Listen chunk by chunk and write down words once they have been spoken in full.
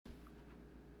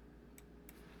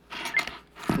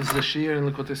This is the Shir in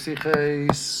Likutei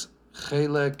Sichos,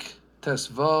 Chelek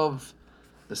Tesvav,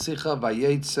 the Sicha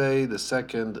Vayetze, the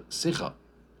second Sicha.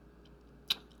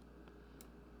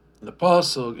 The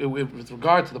pasuk, with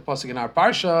regard to the pasuk in our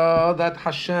parsha, that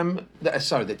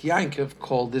that Yankov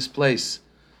called this place,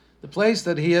 the place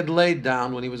that he had laid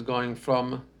down when he was going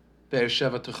from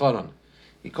Beersheba to Charan.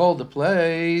 He called the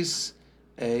place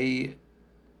he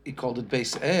called it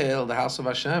Beis El, the house of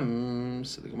Hashem.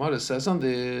 So the Gemara says on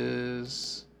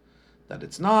this that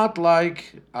it's not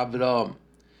like Avraham,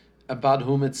 about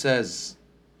whom it says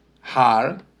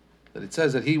Har, that it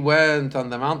says that he went on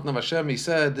the mountain of Hashem. He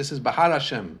said, "This is Bahar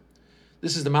Hashem.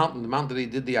 This is the mountain that he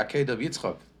did the Akedah of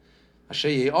Yitzchak."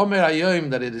 Asher Omer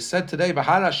Hayom, that it is said today,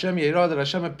 Bahar Hashem Yeirah, that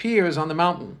Hashem appears on the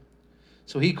mountain.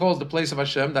 So he calls the place of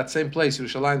Hashem, that same place,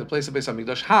 Yerushalayim, the place of Beis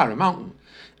Hamikdash, Har, a mountain,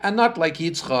 and not like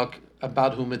Yitzchak,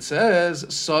 about whom it says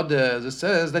Soda. It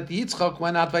says that Yitzchak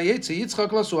went out Vayetze. Yitzchak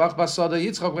lasuach basoda.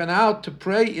 Yitzchak went out to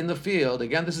pray in the field.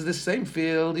 Again, this is the same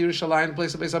field, Yerushalayim,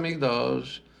 place of Beis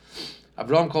Hamikdash.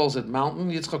 Avraham calls it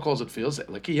mountain. Yitzchak calls it fields.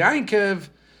 Like Yankov,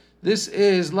 this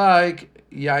is like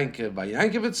Yankov. By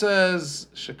Yankov it says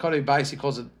Shekari Bais. He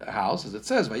calls it a house, as it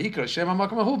says Vayikra Hashem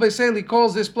HaMakom Ahu Beisel. He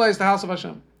calls this place the house of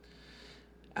Hashem,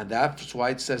 and that's why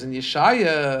it says in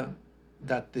Yeshaya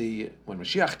that when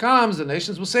Mashiach comes, the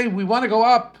nations will say, "We want to go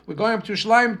up. We're going up to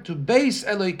Yerushalayim to Beis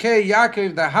Elokei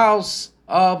Yaakov, the house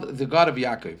of the God of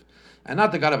Yaakov, and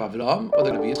not the God of Avraham or the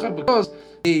God of Yitzchak, because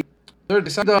the third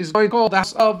descendant is going to call the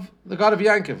house of the God of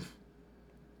Yaakov."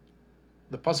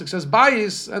 The pasuk says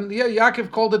Bayis, and Yaakov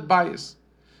called it Bayis.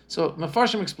 So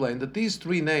Mefarshim explained that these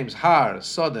three names, Har,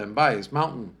 Sodom, Bayis,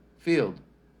 mountain, field,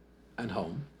 and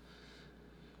home,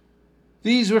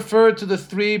 these refer to the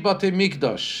three Batei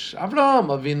Mikdash. Avraham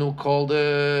Avinu called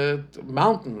it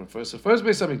mountain, first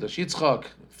Beis Hamikdash. Yitzchak,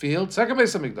 field, second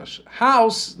Beis Hamikdash.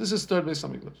 House, this is third Beis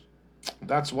Hamikdash.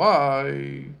 That's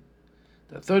why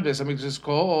the third Beis Hamikdash is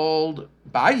called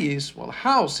Bayis. Well,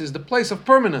 house is the place of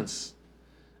permanence.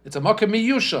 It's a Makom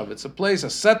Miyushav. It's a place, a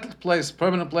settled place,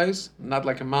 permanent place, not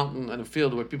like a mountain and a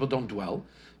field where people don't dwell.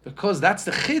 Because that's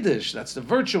the Chiddush, that's the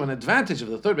virtue and advantage of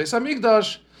the third Beis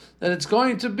Hamikdash, that it's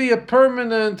going to be a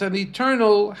permanent and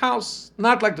eternal house,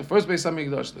 not like the first Beis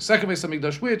Hamikdash, the second Beis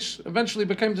Hamikdash, which eventually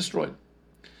became destroyed.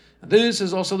 And this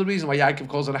is also the reason why Yaakov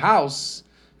calls it a house,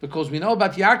 because we know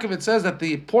about Yaakov, it says that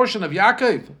the portion of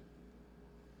Yaakov,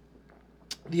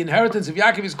 the inheritance of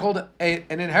Yaakov, is called an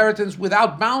inheritance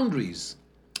without boundaries.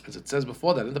 As it says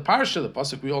before that in the parsha, the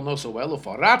pasuk we all know so well,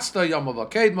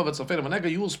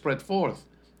 you will spread forth.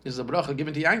 This is a bracha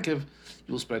given to Yaakov.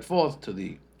 You will spread forth to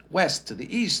the west, to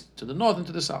the east, to the north, and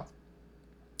to the south.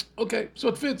 Okay, so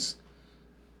it fits.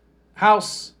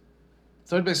 House,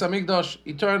 third Beis Hamikdash,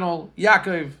 eternal,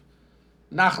 Yaakov,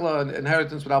 Nachla,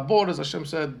 inheritance without borders. Hashem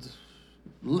said,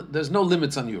 there's no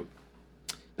limits on you.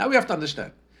 Now we have to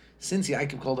understand, since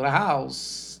Yaakov called it a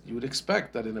house, you would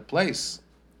expect that in a place,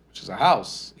 which is a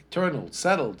house, eternal,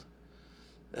 settled,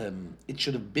 it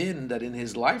should have been that in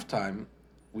his lifetime,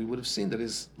 we would have seen that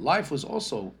his life was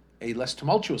also a less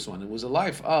tumultuous one. It was a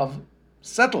life of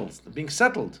being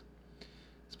settled,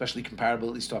 especially comparable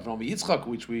at least to Avraham and Yitzchak,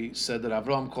 which we said that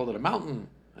Avraham called it a mountain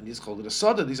and Yitzchak called it a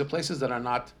soda. These are places that are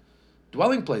not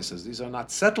dwelling places. These are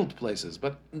not settled places.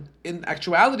 But in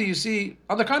actuality, you see,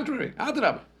 on the contrary,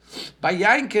 Adrabah. By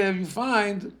Yankov, you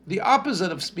find the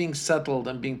opposite of being settled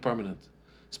and being permanent,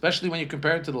 especially when you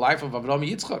compare it to the life of Avraham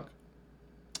and Yitzchak.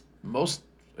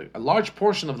 A large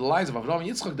portion of the lives of Avraham and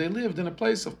Yitzchak, they lived in a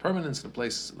place of permanence, in a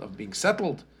place of being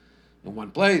settled in one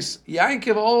place.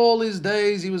 Yaakov, all his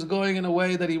days, he was going in a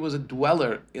way that he was a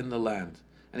dweller in the land.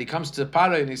 And he comes to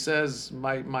Paray and he says,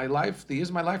 my life, the years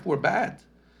of my life were bad.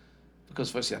 Because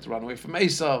first he had to run away from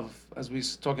Esav, as we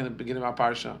talked in the beginning of our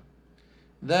parsha.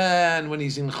 Then when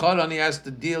he's in Charan, he has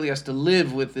to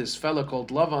live with this fellow called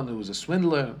Lavan, who was a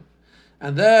swindler.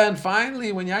 And then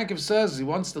finally, when Yaakov says he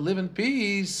wants to live in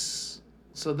peace,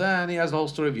 so then he has the whole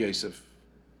story of Yosef.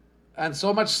 And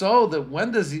so much so that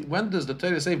when does the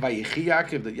Torah say Vayichi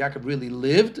Yaakov, that Yaakov really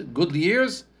lived good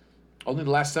years? Only the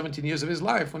last 17 years of his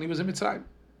life when he was in Mitzrayim.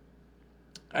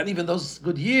 And even those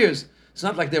good years, it's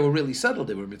not like they were really settled,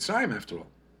 they were Mitzrayim after all.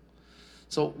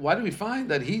 So why do we find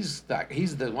that he's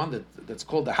the one that's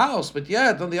called the house, but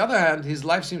yet on the other hand, his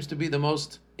life seems to be the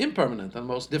most impermanent and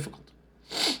most difficult?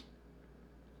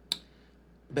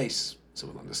 Base. So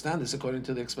we'll understand this according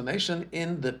to the explanation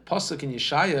in the pasuk in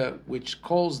Yeshaya, which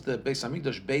calls the Beis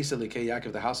Hamikdash Beis Elokei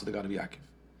Yaakov, the house of the God of Yaakov,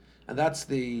 and that's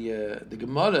the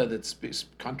Gemara that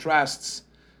contrasts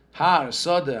Har,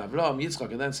 Soda, Avraham,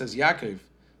 Yitzchak, and then says Yaakov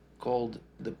called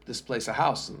this place a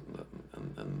house,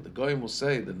 and the Goyim will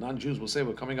say, the non-Jews will say,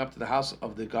 we're coming up to the house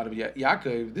of the God of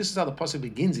Yaakov. This is how the pasuk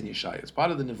begins in Yeshaya. It's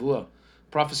part of the Nevuah,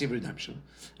 prophecy of redemption,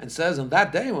 and says on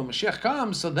that day when Mashiach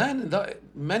comes, so then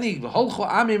many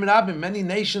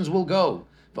nations will go.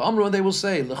 And they will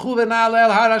say, let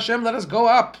us go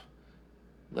up.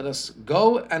 Let us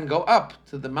go and go up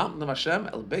to the mountain of Hashem,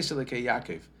 El Beis Elokei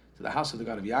Yaakov, to the house of the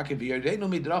God of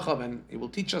Yaakov, and He will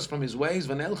teach us from His ways,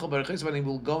 and He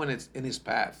will go in His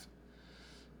path.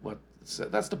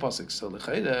 That's the pasuk. So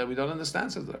we don't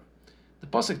understand, says there. The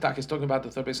pasuk tak is talking about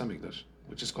the third Beis Hamikdash,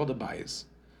 which is called the Bayis.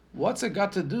 What's it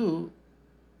got to do?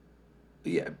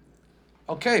 Yeah,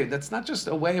 okay, that's not just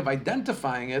a way of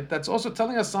identifying it, that's also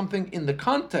telling us something in the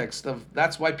context of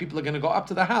that's why people are going to go up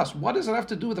to the house. What does it have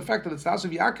to do with the fact that it's the house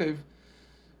of Yaakov?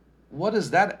 What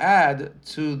does that add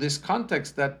to this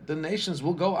context that the nations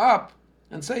will go up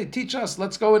and say, teach us,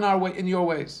 let's go in our way, in your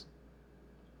ways?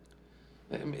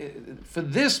 For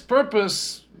this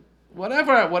purpose,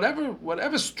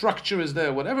 whatever structure is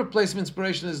there, whatever place of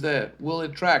inspiration is there, will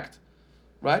attract,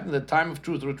 right? In the time of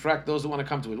truth, will attract those that want to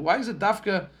come to it. Why is it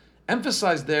dafka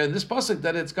emphasized there in this pasuk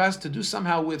that it's got to do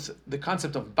somehow with the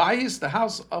concept of Bayis, the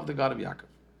house of the God of Yaakov?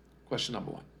 Question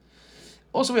number one.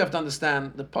 Also, we have to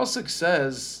understand the pasuk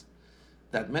says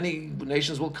that many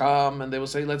nations will come and they will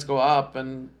say, "Let's go up,"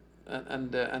 and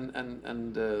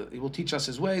He will teach us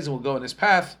His ways and we'll go in His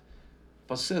path.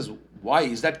 The pasuk says, why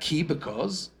is that key?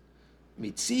 Because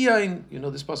mitziyain, you know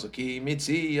this pasuk, ki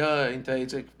mitziyain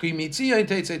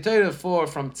teitze Torah, for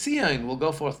from tziyain will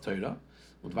go forth Torah.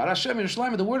 Udvar Hashem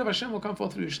Yerushalayim, the word of Hashem will come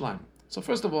forth through Yerushalayim. So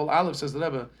first of all, Aleph, says the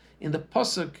Rebbe, in the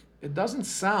pasuk, it doesn't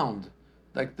sound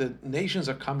like the nations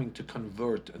are coming to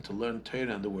convert and to learn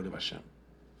Torah and the word of Hashem.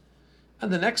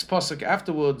 And the next pasuk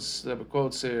afterwards, the Rebbe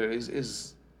quotes here,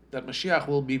 is that Mashiach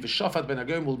will be v'shafat ben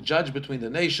hagoyim, will judge between the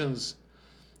nations,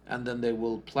 and then they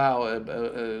will plow,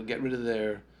 get rid of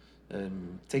their,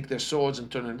 take their swords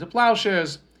and turn it into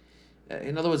plowshares.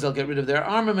 In other words, they'll get rid of their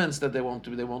armaments, that they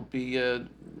won't be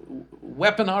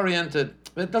weapon oriented.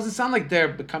 But it doesn't sound like they're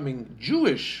becoming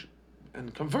Jewish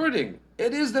and converting.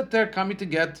 It is that they're coming to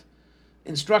get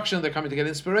instruction, they're coming to get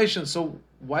inspiration. So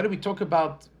why do we talk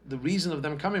about the reason of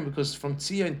them coming? Because from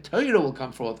Tzia and Torah will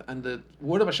come forth, and the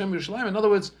word of Hashem Yerushalayim. In other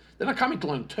words, they're not coming to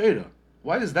learn Torah.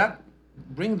 Why does that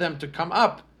bring them to come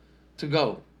up to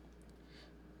go?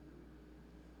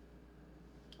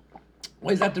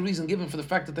 Why is that the reason given for the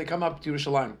fact that they come up to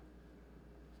Yerushalayim?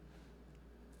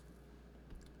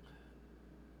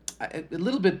 A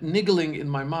little bit niggling in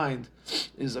my mind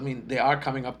is, they are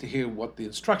coming up to hear what the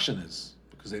instruction is,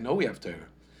 because they know we have Torah.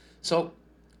 So,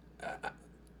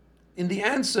 in the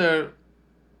answer,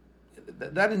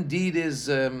 that indeed is,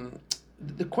 the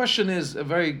question is a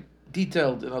very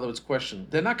detailed, in other words, question.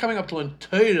 They're not coming up to learn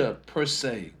Torah per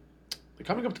se. They're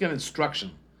coming up to get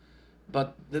instruction.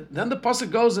 But then the pasuk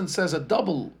goes and says a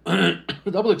double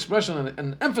expression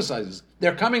and emphasizes.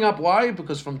 They're coming up, why?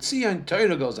 Because from Tzia and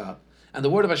Torah goes out, and the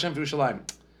word of Hashem for Yerushalayim.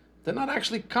 They're not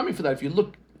actually coming for that. If you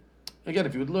look, again,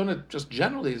 if you would learn it just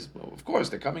generally, of course,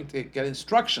 they're coming to get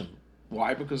instruction.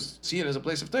 Why? Because Tzia is a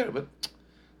place of Torah. But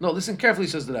no, listen carefully,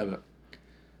 says the Rebbe.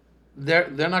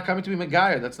 They're not coming to be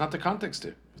Megayah. That's not the context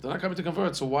here. If they're not coming to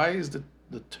convert, so why is the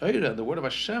Torah, the word of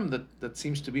Hashem, that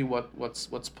seems to be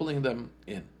what's pulling them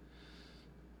in?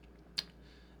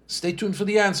 Stay tuned for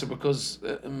the answer, because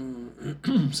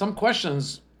some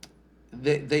questions,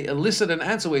 they elicit an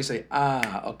answer where you say,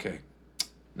 okay.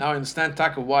 Now I understand,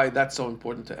 Taka, why that's so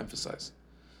important to emphasize.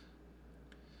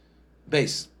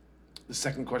 Base. The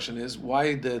second question is,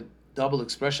 why the double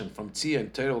expression from Tzia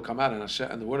and Torah will come out,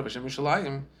 and the word of Hashem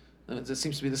Yerushalayim, it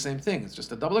seems to be the same thing. It's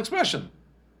just a double expression.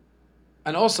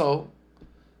 And also,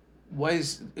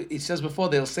 it says before,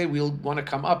 they'll say we'll want to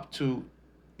come up to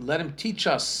let Him teach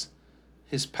us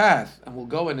His path, and we'll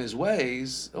go in His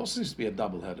ways. It also seems to be a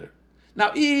double header.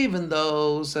 Now, even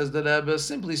though, says the Rebbe,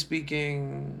 simply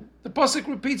speaking, the pasuk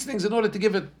repeats things in order to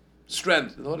give it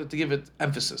strength, in order to give it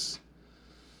emphasis.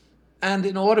 And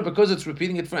because it's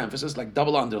repeating it for emphasis, like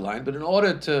double underline, but in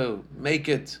order to make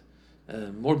it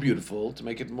more beautiful, to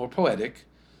make it more poetic,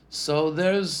 so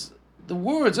the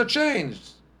words are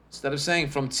changed. Instead of saying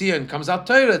from Tzion comes out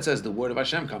Torah, it says the word of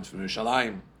Hashem comes from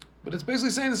Yerushalayim. But it's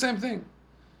basically saying the same thing.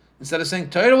 Instead of saying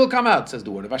Torah will come out, it says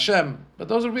the word of Hashem. But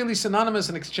those are really synonymous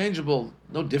and exchangeable,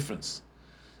 no difference.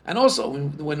 And also,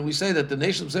 when we say that the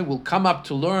nation will come up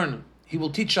to learn, He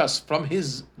will teach us from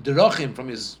His derachim, from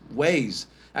His ways,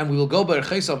 and we will go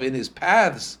b'erchesav in His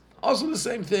paths. Also the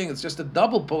same thing. It's just a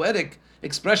double poetic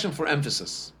expression for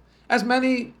emphasis, as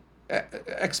many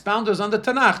expounders on the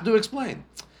Tanakh do explain.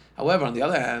 However, on the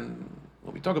other hand,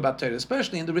 when we talk about Torah,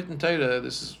 especially in the written Torah,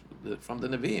 this is from the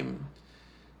Nevi'im,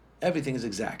 everything is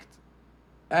exact.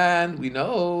 And we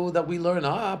know that we learn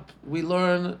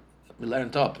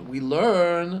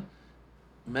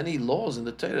many laws in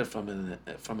the Torah from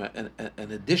an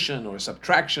addition or a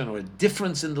subtraction or a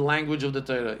difference in the language of the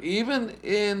Torah. Even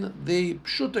in the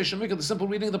Pshutei Shemikah, the simple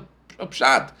reading of the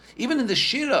Pshat, even in the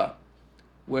Shira,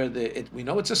 where we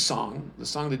know it's a song, the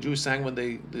song the Jews sang when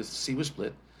the sea was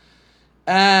split,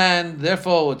 and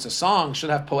therefore it's a song, should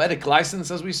have poetic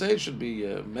license, as we say. It should be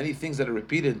many things that are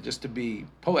repeated just to be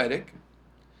poetic.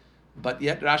 But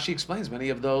yet Rashi explains many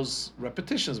of those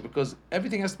repetitions because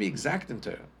everything has to be exact in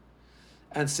Torah.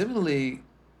 And similarly,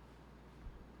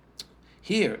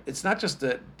 here, it's not just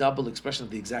a double expression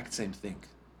of the exact same thing.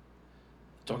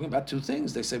 Talking about two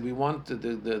things. They say we want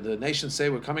the nations say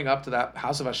we're coming up to that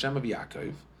house of Hashem of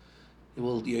Yaakov. He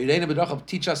will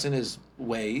teach us in his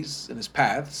ways, in his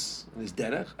paths, in his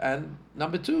derech. And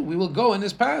number two, we will go in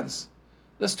his paths.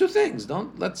 There's two things.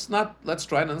 Let's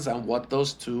try and understand what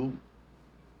those two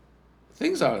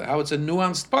things are. How it's a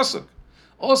nuanced pasuk.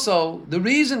 Also, the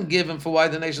reason given for why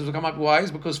the nations will come up, why,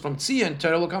 is because from Tzion,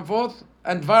 Torah will come forth,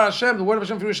 and Dvar Hashem, the word of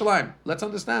Hashem for Yerushalayim. Let's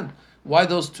understand why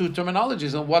those two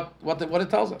terminologies and what it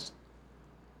tells us.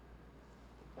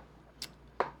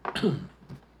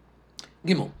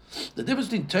 Gimel. The difference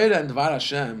between Torah and Dvar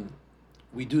Hashem,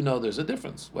 we do know there's a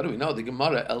difference. What do we know? The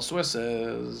Gemara elsewhere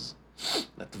says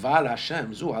that Dvar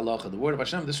Hashem, Zu Halacha, the word of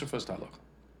Hashem, this refers to Halacha.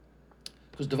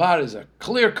 Because Dvar is a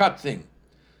clear-cut thing.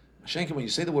 Mashenkin, when you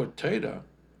say the word Torah,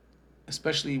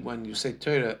 especially when you say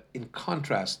Torah in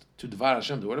contrast to Dvar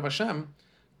Hashem, the word of Hashem,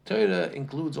 Torah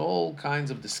includes all kinds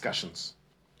of discussions.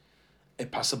 A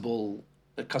possible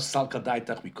Kasalka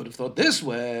Daitach, we could have thought this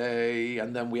way,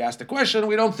 and then we asked the question,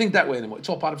 we don't think that way anymore. It's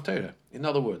all part of Torah. In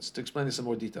other words, to explain this in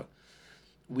more detail,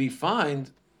 we find,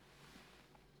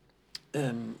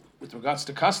 with regards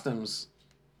to customs,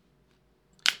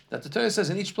 that the Torah says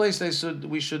in each place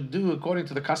we should do according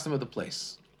to the custom of the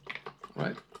place.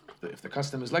 Right? If the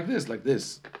custom is like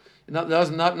this.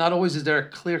 Not always is there a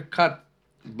clear-cut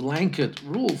blanket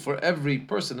rule for every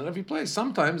person in every place.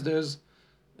 Sometimes the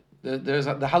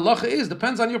halacha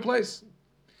depends on your place.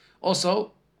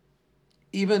 Also,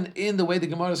 even in the way the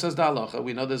Gemara says the halacha,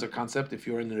 we know there's a concept. If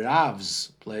you're in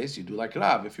Rav's place, you do like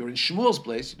Rav. If you're in Shmuel's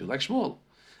place, you do like Shmuel.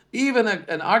 Even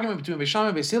an argument between Beis Shammai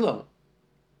and Beis Hillel,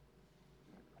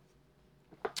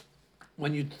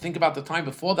 when you think about the time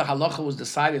before the halacha was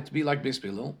decided to be like Beis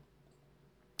Hillel,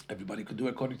 everybody could do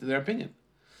it according to their opinion.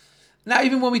 Now,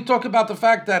 even when we talk about the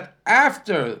fact that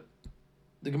after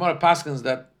the Gemara paskins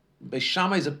that Beis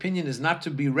Shammai's opinion is not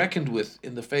to be reckoned with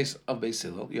in the face of Beis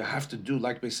Hillel, you have to do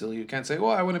like Beis Hillel. You can't say,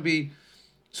 I want to be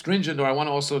stringent, or I want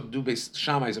to also do Beis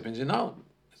Shammai's opinion. No,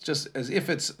 it's just as if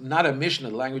it's not a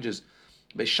Mishnah. The language is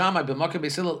Beis Shammai, b'makeh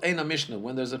Beis Hillel ain't a Mishnah.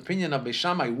 When there's an opinion of Beis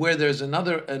Shammai, where there's an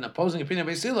opposing opinion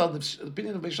of Beis Hillel, the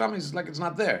opinion of Beis Shammai is like it's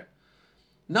not there.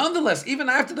 Nonetheless, even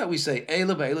after that, we say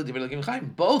Eila ba'Eila divrei Elokim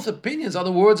Chaim. Both opinions are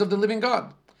the words of the living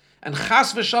God. And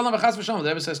Chas v'Shalom, Chas v'Shalom. The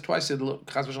Rebbe says twice, Chas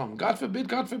v'Shalom. God forbid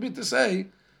to say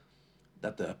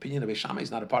that the opinion of Beis Shammai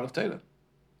is not a part of Torah,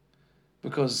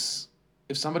 because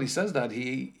if somebody says that,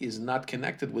 he is not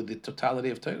connected with the totality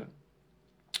of Torah.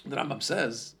 The Rambam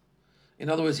says, in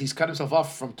other words, he's cut himself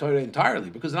off from Torah entirely,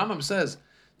 because the Rambam says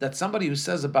that somebody who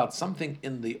says about something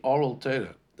in the oral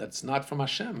Torah that's not from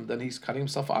Hashem, then he's cutting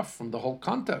himself off from the whole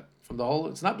content, from the whole.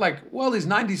 It's not like, he's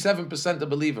 97% a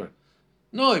believer.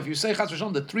 No, if you say Chas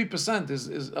v'Shalom, the 3%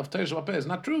 is of Torah Shabbat Peh is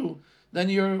not true, then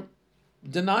you're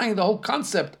denying the whole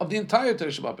concept of the entire Torah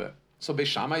Shabbat Peh. So Beis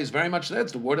Shammai is very much there.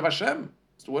 It's the word of Hashem.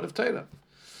 It's the word of Torah.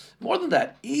 More than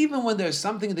that, even when there's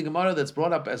something in the Gemara that's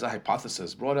brought up as a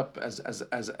hypothesis, brought up as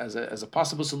a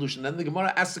possible solution, then the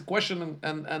Gemara asks a question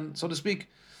and so to speak,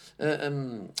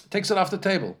 takes it off the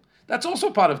table. That's also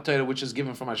part of Torah, which is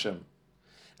given from Hashem.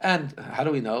 And how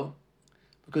do we know?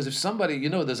 Because if somebody,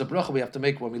 there's a bracha we have to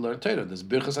make when we learn Torah. There's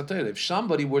Birchas HaTorah. If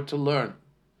somebody were to learn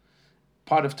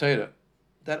part of Torah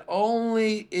that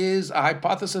only is a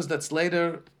hypothesis that's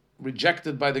later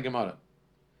rejected by the Gemara,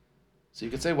 so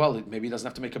you could say, maybe he doesn't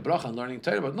have to make a bracha on learning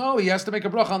Torah, but no, he has to make a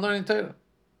bracha on learning Torah.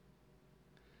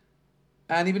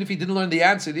 And even if he didn't learn the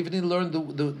answer, even if he didn't learn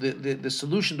the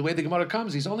solution, the way the Gemara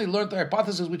comes, he's only learned the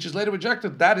hypothesis which is later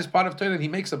rejected. That is part of Torah, and he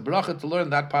makes a bracha to learn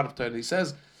that part of Torah. He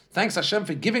says, thanks Hashem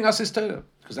for giving us his Torah,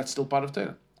 because that's still part of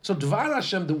Torah. So Dvar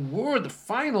Hashem, the word, the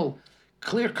final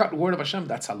clear-cut word of Hashem,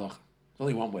 that's halacha. There's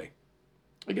only one way.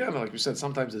 Again, like we said,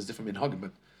 sometimes there's different minhagim,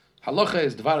 but halacha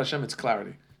is Dvar Hashem, it's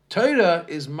clarity. Torah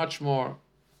is much more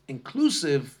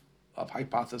inclusive of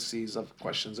hypotheses, of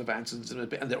questions, of answers,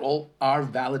 and they all are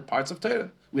valid parts of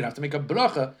Torah. We'd have to make a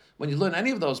bracha when you learn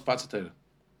any of those parts of Torah.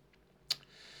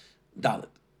 Dalet.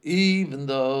 even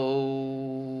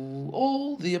though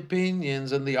all the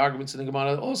opinions and the arguments in the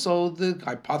Gemara, also the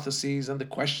hypotheses and the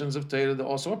questions of Torah, they're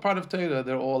also a part of Torah.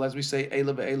 They're all, as we say,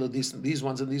 Eila ve'Eila, these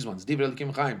ones and these oones. Divrei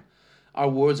Elokim Chaim are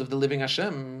words of the living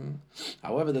Hashem.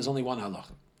 However, there's only one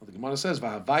halacha. The Gemara says,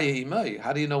 "V'havaya imay."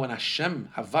 How do you know when Hashem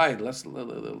havaya,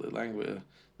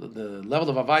 the level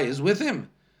of havaya is with him?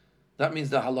 That means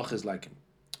the halacha is like him.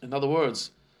 In other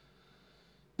words,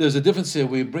 there's a difference here.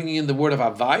 We're bringing in the word of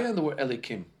havaya and the word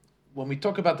elikim. When we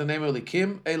talk about the name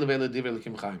elikim, Eila ve'Eila divrei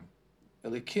Elokim Chaim.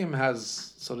 Elikim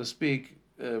has, so to speak,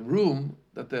 room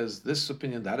that there's this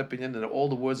opinion, that opinion, and all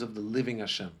the words of the living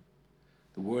Hashem.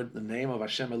 The name of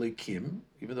Hashem Elikim,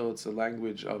 even though it's a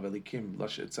language of Elikim,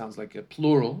 it sounds like a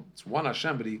plural. It's one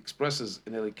Hashem, but he expresses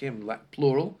in Elikim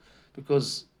plural,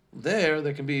 because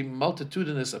there can be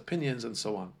multitudinous opinions and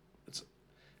so on.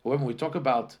 However, when we talk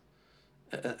about,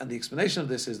 and the explanation of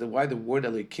this is that why the word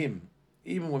Elikim,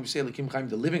 even when we say Elikim Chaim,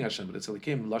 the living Hashem, but it's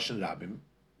Elikim Lashon Rabim,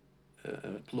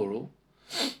 plural,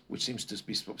 which seems to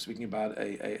be speaking about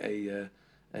a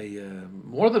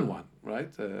more than one,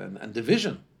 right, and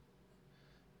division,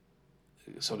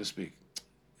 so to speak.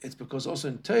 It's because also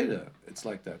in Torah it's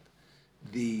like that.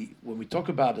 When we talk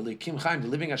about Elikim Chaim, the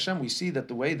living Hashem, we see that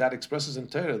the way that expresses in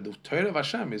Torah, the Torah of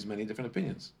Hashem is many different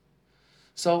opinions.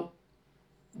 So,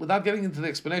 without getting into the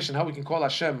explanation how we can call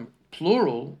Hashem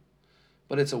plural,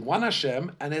 but it's a one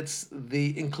Hashem, and it's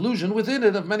the inclusion within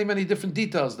it of many, many different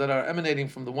details that are emanating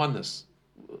from the oneness.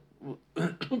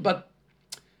 But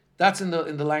that's in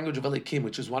the language of Elikim,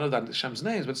 which is one of the Hashem's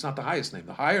names, but it's not the highest name.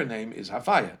 The higher name is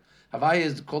Havaya. Havaya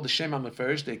is called the Shem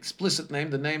HaMeferish, the explicit name,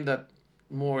 the name that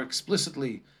more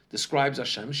explicitly describes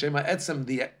Hashem. Shema Etzem,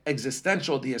 the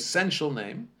existential, the essential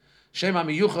name. Shema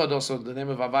Miyuchad, also the name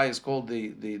of Havaya is called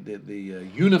the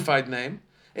unified name.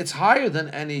 It's higher than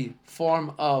any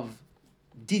form of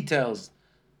details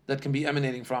that can be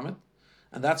emanating from it.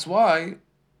 And that's why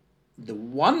the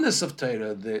oneness of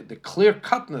Torah, the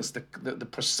clear-cutness, the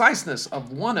preciseness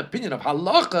of one opinion of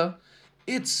halacha,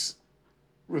 it's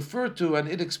referred to and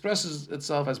it expresses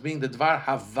itself as being the Dvar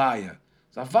Havaya.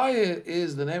 So Havaya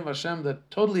is the name of Hashem that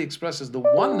totally expresses the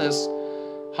oneness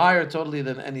higher totally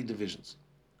than any divisions.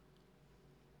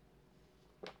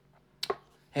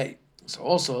 Hey, so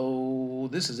also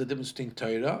this is the difference between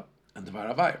Torah and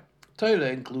Dvar Havaya.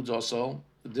 Torah includes also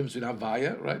the difference between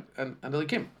Havaya, right, and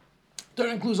Elikim.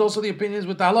 Torah includes also the opinions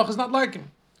with the halach is not like him.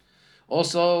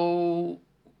 Also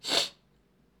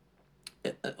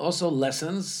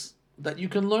lessons that you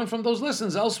can learn from those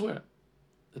lessons elsewhere.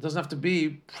 It doesn't have to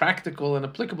be practical and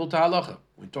applicable to halacha.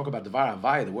 When we talk about Dvar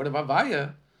Havaya, the word of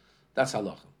Havaya, that's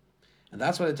halacha. And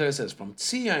that's why the Torah says, from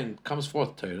Tzion comes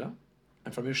forth Torah,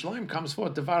 and from Yerushalayim comes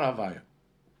forth Dvar Havaya.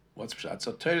 What's Pshat?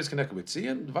 So Torah is connected with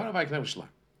Tzion, Dvar Havaya connected with Yerushalayim.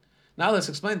 Now let's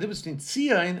explain the difference between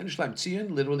Tzion and Yerushalayim.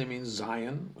 Tzion literally means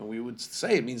Zion, and we would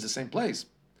say it means the same place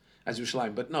as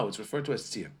Yerushalayim, but no, it's referred to as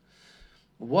Tzion.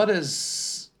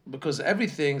 Because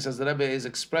everything, says the Rebbe, is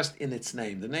expressed in its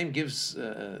name. The name gives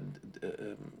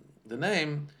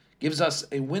us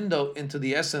a window into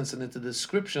the essence and into the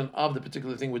description of the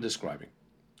particular thing we're describing.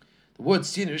 The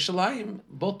words Tzion and Yerushalayim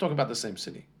both talk about the same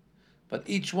city, but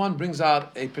each one brings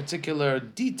out a particular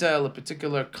detail, a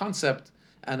particular concept,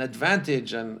 an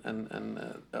advantage, and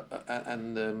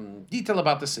detail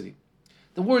about the city.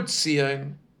 The word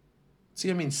Tzion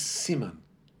means siman,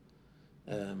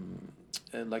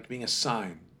 like being a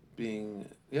sign. A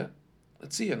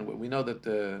Tzion. We know that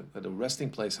a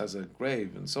resting place has a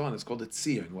grave and so on. It's called a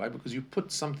Tzion. Why? Because you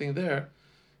put something there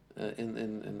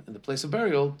in the place of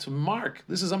burial to mark.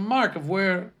 This is a mark of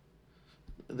where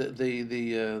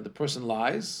the person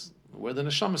lies, where the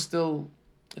neshama still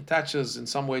attaches in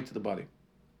some way to the body.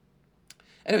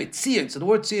 Anyway, Tzion. So the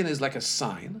word Tzion is like a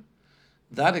sign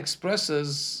that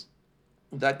expresses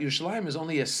that Yerushalayim is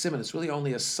only a siman. It's really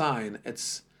only a sign.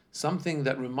 It's something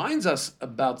that reminds us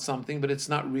about something, but it's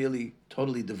not really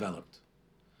totally developed.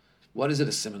 What is it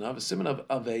a siman of? A siman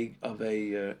of a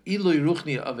ilui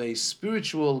ruchni, of a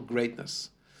spiritual greatness.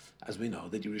 As we know,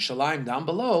 that Yerushalayim down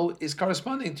below is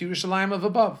corresponding to Yerushalayim of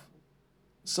above.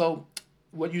 So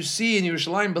what you see in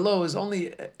Yerushalayim below is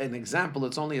only an example.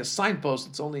 It's only a signpost.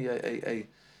 It's only a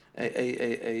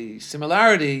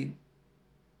similarity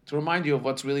to remind you of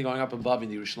what's really going up above in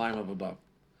the Yerushalayim of above.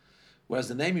 Whereas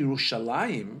the name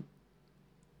Yerushalayim,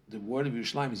 the word of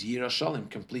Yerushalayim is Yirah Shalim,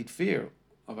 complete fear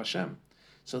of Hashem.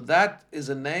 So that is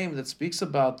a name that speaks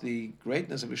about the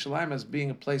greatness of Yerushalayim as being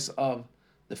a place of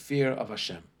the fear of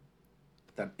Hashem.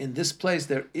 That in this place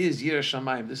there is Yirah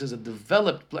Shamayim. This is a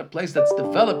developed place that's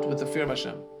developed with the fear of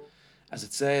Hashem. As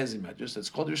it says in Medrash, it's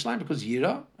called Yerushalayim because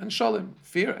Yirah and Shalim,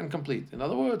 fear and complete. In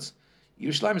other words,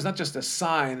 Yerushalayim is not just a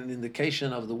sign, an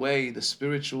indication of the way the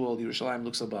spiritual Yerushalayim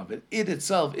looks above it. It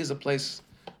itself is a place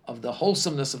of the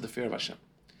wholesomeness of the fear of Hashem.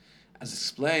 As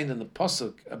explained in the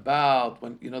Pasuk about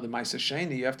when, the Ma'aseh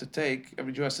Sheni, you have to take,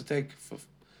 every Jew has to take for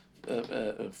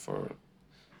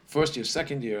first year,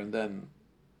 second year, and then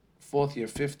fourth year,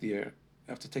 fifth year,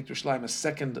 you have to take Yerushalayim a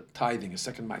second tithing, a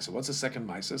second Ma'aseh. What's a second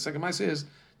Ma'aseh? A second Ma'aseh is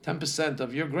 10%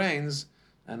 of your grains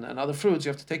and other fruits. You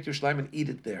have to take Yerushalayim and eat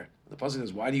it there. The Pasuk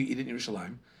says, why do you eat it in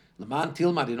Yerushalayim? L'man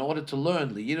tilmad, in order to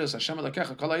learn, Liyiras Hashem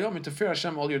Elokecha kol hayom, to fear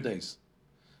Hashem all your days.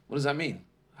 What does that mean?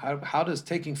 How does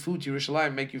taking food to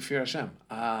Yerushalayim make you fear Hashem?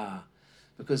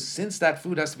 Because since that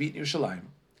food has to be eaten in Yerushalayim,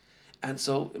 and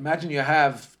so imagine you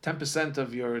have 10%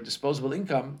 of your disposable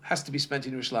income has to be spent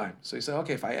in Yerushalayim. So you say,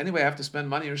 okay, if I anyway have to spend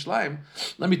money in Yerushalayim,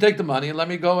 let me take the money and let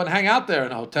me go and hang out there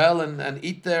in a hotel and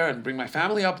eat there and bring my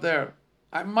family up there.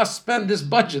 I must spend this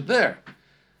budget there.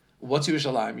 What's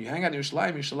Yerushalayim? You hang out in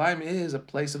Yerushalayim. Yerushalayim is a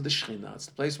place of the Shekhinah. It's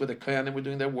the place where the Kohanim were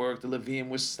doing their work, the Levim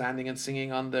were standing and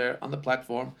singing on the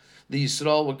platform. The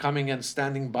Yisrael were coming and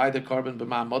standing by the Korban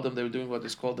b'ma'amodim. They were doing what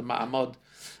is called the Ma'amod.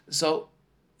 So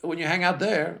when you hang out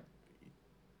there,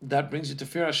 that brings you to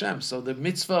fear Hashem. So the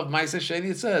mitzvah of Ma'aseh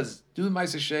Sheni, it says, do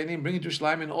Ma'aseh Sheni and bring it to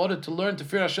Yerushalayim in order to learn to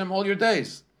fear Hashem all your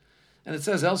days. And it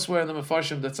says elsewhere in the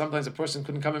Mefarshim that sometimes a person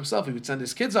couldn't come himself. He would send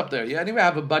his kids up there. Yeah, anyway, I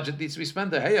have a budget needs to be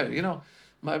spent there. Hey,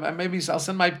 maybe I'll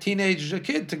send my teenage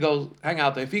kid to go hang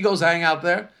out there. If he goes hang out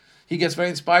there, he gets very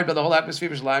inspired by the whole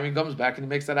atmosphere of Yerushalayim. He comes back and he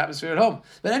makes that atmosphere at home.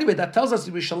 But anyway, that tells us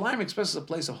that Yerushalayim expresses a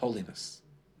place of holiness.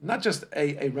 Not just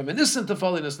a reminiscent of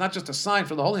holiness, not just a sign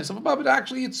for the holiness of above, but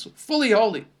actually it's fully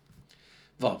holy.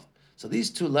 Vav. So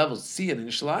these two levels, Tzion and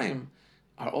Yerushalayim,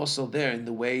 are also there in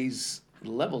the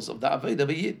levels of the Avodah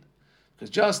V'Yid.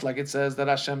 Because just like it says that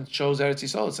Hashem chose Eretz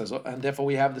Yisrael, it says, and therefore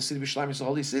we have the city of Yerushalayim, it's a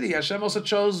holy city, Hashem also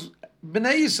chose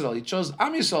Bnei Yisrael, He chose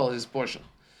Am Yisrael, his portion.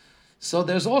 So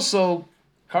there's also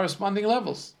corresponding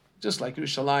levels, just like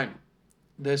Yerushalayim.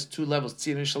 There's two levels,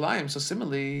 Tzion and Yerushalayim. So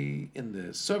similarly, in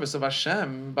the service of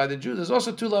Hashem by the Jews, there's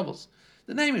also two levels.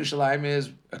 The name Yerushalayim is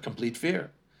a complete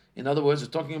fear. In other words, we're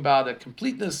talking about a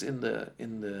completeness in the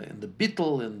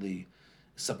bittul, in the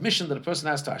submission that a person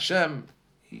has to Hashem.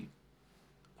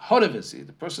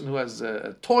 The person who has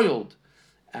toiled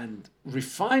and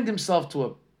refined himself to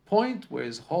a point where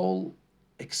his whole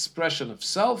expression of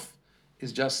self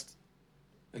is just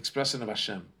expression of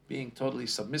Hashem, being totally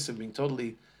submissive, being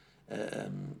totally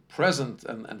present,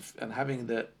 and having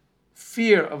the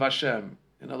fear of Hashem.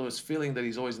 In other words, feeling that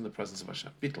he's always in the presence of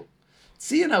Hashem. Bittul.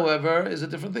 Tzion, however, is a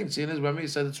different thing. Tzion is, remember, he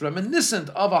said it's reminiscent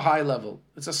of a high level.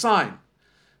 It's a sign.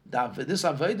 This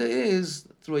Avodah is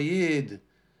through a Yid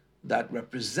that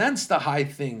represents the high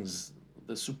things,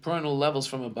 the supernal levels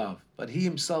from above. But he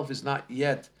himself is not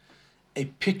yet a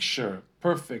picture,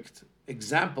 perfect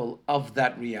example of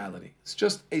that reality. It's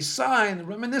just a sign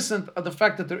reminiscent of the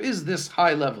fact that there is this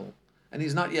high level, and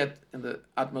he's not yet in the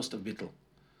utmost of Bittul.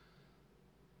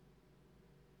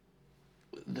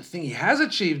 The thing he has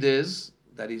achieved is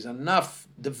that he's enough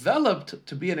developed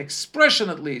to be an expression,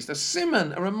 at least, a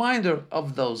siman, a reminder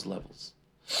of those levels.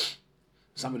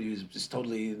 Somebody who's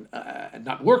totally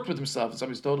not worked with himself,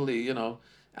 somebody who's totally,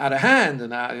 out of hand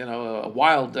and a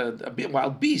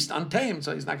wild beast, untamed.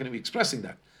 So he's not going to be expressing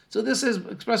that. So this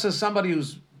expresses somebody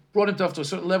who's brought himself to a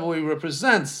certain level where he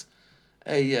represents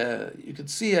you could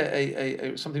see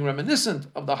a something reminiscent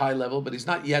of the high level, but he's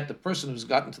not yet the person who's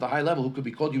gotten to the high level who could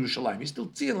be called Yerushalayim. He's still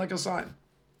seeing like a sign.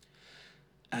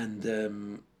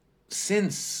 And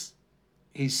since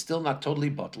he's still not totally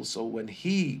bottled, so when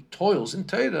he toils in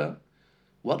Torah,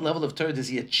 what level of Torah does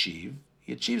he achieve?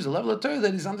 He achieves a level of Torah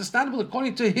that is understandable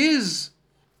according to his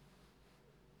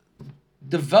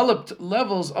developed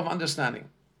levels of understanding.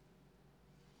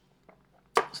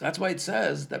 So that's why it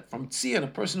says that from Tzion, a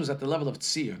person who's at the level of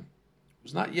Tzion,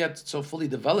 who's not yet so fully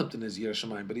developed in his Yirah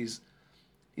Shamayim, but he's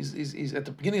at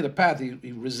the beginning of the path,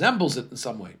 he resembles it in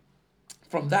some way.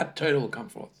 From that, Torah will come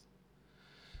forth.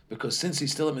 Because since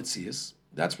he's still a Metzias,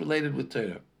 that's related with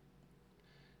Torah.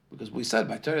 Because we said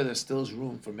by Torah there still is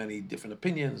room for many different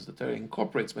opinions. The Torah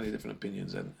incorporates many different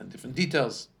opinions and different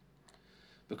details.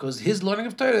 Because his learning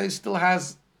of Torah, he still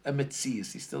has a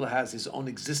Metzias, he still has his own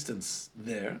existence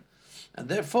there. And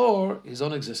therefore, his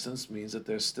own existence means that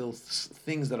there's still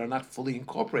things that are not fully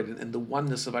incorporated in the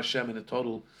oneness of Hashem in a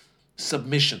total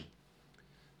submission.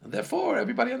 And therefore,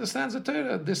 everybody understands the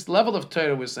Torah. This level of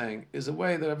Torah, we're saying, is a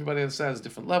way that everybody understands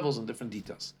different levels and different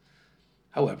details.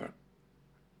 However,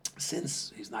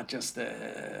 since he's not just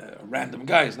a random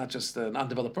guy, he's not just an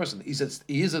undeveloped person, he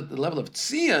is at the level of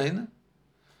Tzion,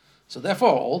 so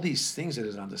therefore, all these things that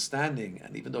he's understanding,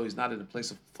 and even though he's not in a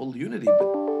place of full unity,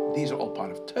 but these are all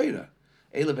part of Torah.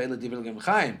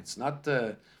 It's not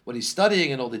what he's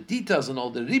studying and all the details and all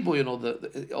the ribuy and all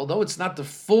although it's not the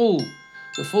full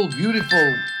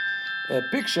beautiful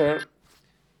picture,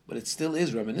 but it still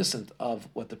is reminiscent of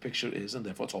what the picture is, and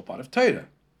therefore it's all part of Torah.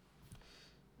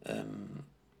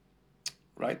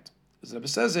 Right? As the Rebbe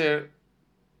says here,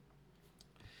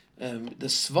 the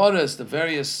svaras, the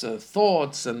various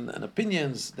thoughts and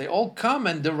opinions, they all come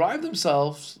and derive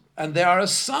themselves, and they are a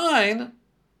sign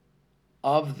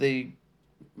of the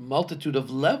multitude of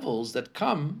levels that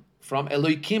come from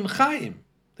Elokim Chaim.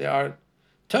 They are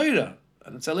Torah,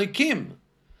 and it's Elokim.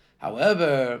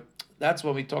 However, that's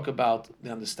when we talk about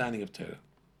the understanding of Torah.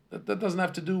 That doesn't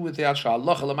have to do with the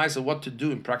halacha l'maisa, what to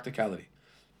do in practicality.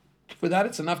 For that,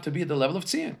 it's enough to be at the level of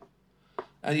Tzion.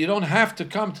 And you don't have to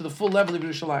come to the full level of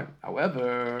Yerushalayim.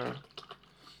 However,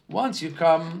 once the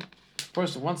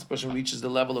person reaches the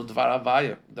level of Dvar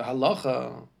Havaya, the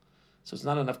halacha, so it's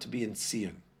not enough to be in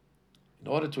Tzion. In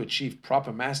order to achieve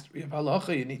proper mastery of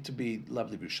halacha, you need to be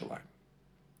level of Yerushalayim.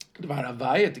 Dvar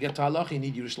Havaya, to get to halacha, you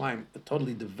need Yerushalayim, a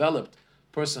totally developed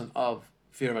person of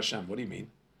fear of Hashem. What do you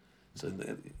mean? So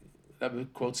the Rebbe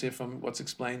quotes here from what's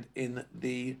explained in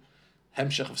the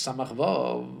Hemshech of Samach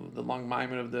Vav, the long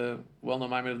mimer of the well-known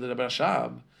mimer of the Rebbe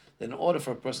Rashab, that in order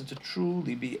for a person to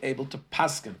truly be able to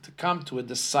paskin, to come to a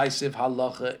decisive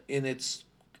halacha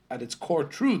at its core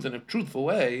truth in a truthful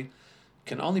way,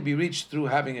 can only be reached through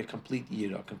having a complete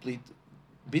yira, complete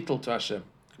bittul to Hashem,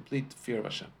 complete fear of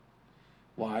Hashem.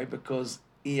 Why? Because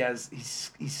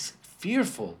he's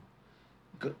fearful.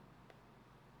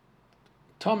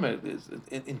 Tomer,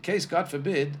 in case, God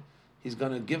forbid, he's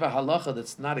going to give a halacha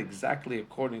that's not exactly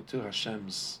according to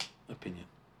Hashem's opinion.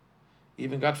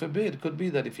 Even, God forbid, it could be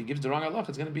that if he gives the wrong halacha,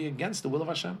 it's going to be against the will of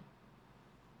Hashem.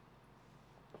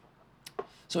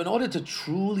 So in order to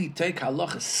truly take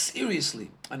halacha seriously,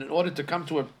 and in order to come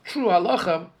to a true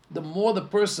halacha, the more the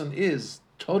person is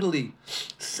totally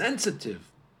sensitive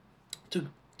to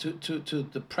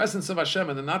the presence of Hashem,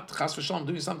 and not chas v'shalom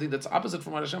doing something that's opposite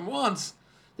from what Hashem wants,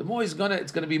 the more it's going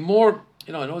to be more,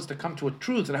 in order to come to a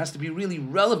truth, it has to be really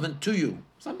relevant to you.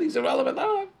 Some things are relevant.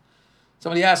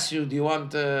 Somebody asks you, do you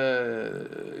want,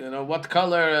 what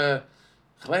color,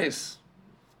 chleis?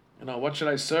 What should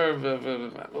I serve?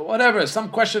 Whatever. Some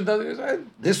question,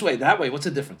 this way, that way, what's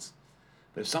the difference?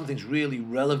 But if something's really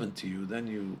relevant to you, then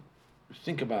you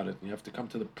think about it and you have to come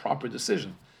to the proper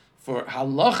decision. For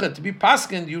halacha to be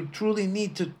paskin, you truly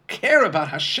need to care about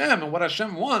Hashem and what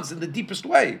Hashem wants in the deepest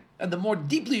way. And the more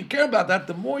deeply you care about that,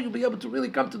 the more you'll be able to really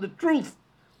come to the truth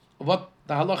of what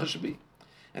the halacha should be.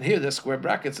 And here, there's square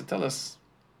brackets that tell us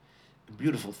a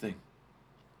beautiful thing.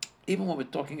 Even when we're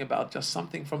talking about just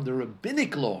something from the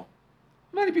rabbinic law,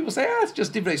 many people say, it's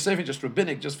just divrei sefer, just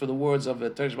rabbinic, just for the words of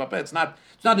Torah Shabbat. It's not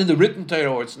in the written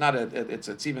Torah, or it's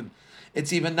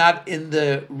even not in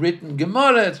the written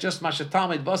Gemara. It's just Masha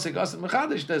Talmid Basik Asim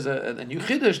Mechadish. There's a new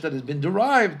Chiddush that has been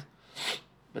derived.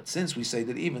 But since we say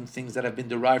that even things that have been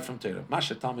derived from Torah,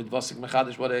 Masha Talmid Basik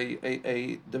Mechadish, what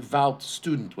a devout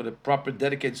student, what a proper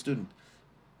dedicated student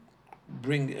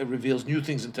reveals new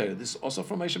things in Torah. This is also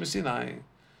from Moshe Sinai.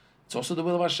 It's also the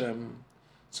will of Hashem.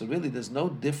 So really, there's no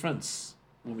difference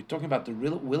when we're talking about the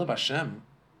real will of Hashem.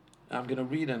 I'm going to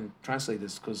read and translate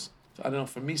this because I don't know.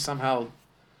 For me, somehow,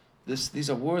 these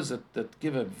are words that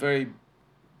give a very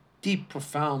deep,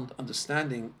 profound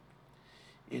understanding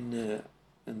in the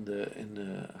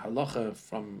halacha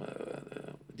from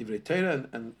Divrei Torah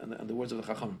and the words of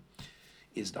the Chachamim.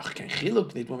 Is doch kein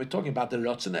chiluk nit when we're talking about the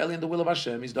Ratzon Eli and the will of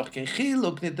Hashem. Is doch kein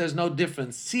chiluk nit. There's no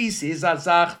difference. Sis is a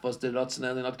zach was the Ratzon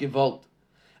Eli not gewollt.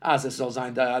 As it soll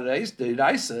sein der Reis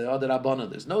or the Rabbana.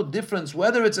 There's no difference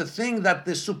whether it's a thing that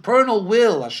the supernal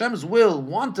will, Hashem's will,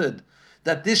 wanted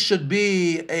that this should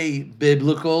be a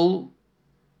biblical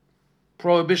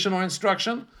prohibition or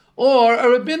instruction, or a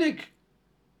rabbinic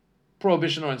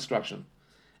prohibition or instruction.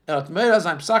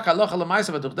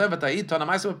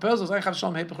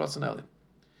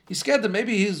 He's scared that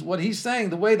maybe what he's saying,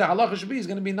 the way the halacha should be, is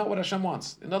going to be not what Hashem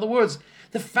wants. In other words,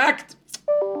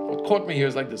 what caught me here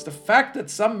is like this. The fact that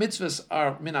some mitzvahs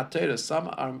are minat Torah, some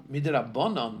are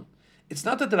midirabbanon, it's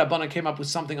not that the Rabbanon came up with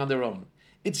something on their own.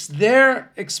 It's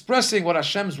their expressing what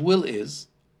Hashem's will is.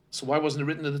 So why wasn't it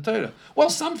written in the Torah? Well,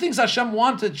 some things Hashem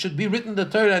wanted should be written in the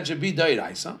Torah and should be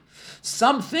d'oraisa.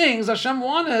 Some things Hashem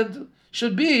wanted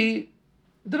should be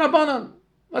the Rabbanon.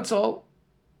 That's all.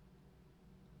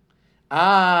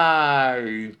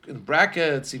 In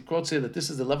brackets, he quotes here that this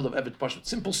is the level of Eved Pashut,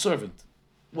 simple servant.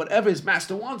 Whatever his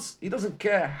master wants, he doesn't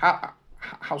care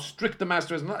how strict the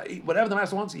master is. Whatever the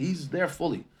master wants, he's there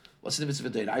fully. What's the mitzvah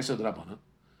d'oraisa or the Rabbanon?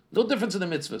 No difference in the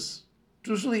mitzvahs.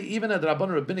 Usually, even a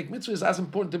Drabbana rabbinic mitzvah is as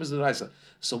important as the Raisa.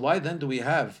 So why then do we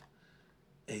have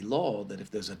a law that if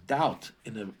there's a doubt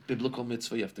in a biblical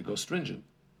mitzvah, you have to go stringent?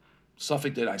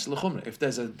 Safik deraisa l'chumra. If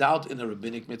there's a doubt in a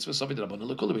rabbinic mitzvah, safik derabbanan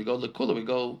l'kula, we go l'kula. We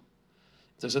go.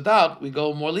 If there's a doubt, we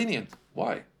go more lenient.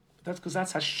 Why? That's because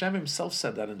that's Hashem Himself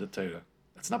said that in the Torah.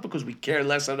 That's not because we care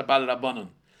less about rabbanon.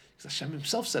 Because Hashem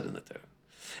Himself said in the Torah.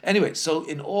 Anyway, so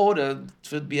in order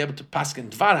to be able to paskin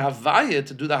dvar havaya,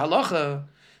 to do the halacha,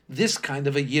 this kind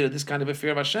of a yira, this kind of a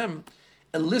fear of Hashem,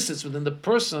 elicits within the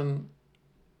person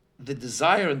the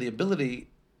desire and the ability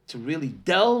to really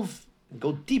delve and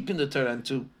go deep in the Torah and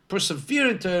to persevere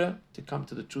in Torah to come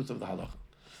to the truth of the halacha.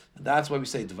 And that's why we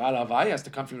say Dvar Havaya has to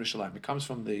come from Yerushalayim. It comes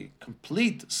from the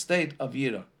complete state of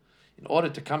Yira. In order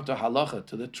to come to halacha,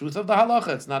 to the truth of the halacha,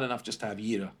 it's not enough just to have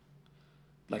Yira,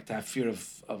 like to have fear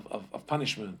of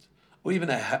punishment, or even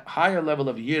a higher level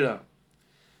of Yira.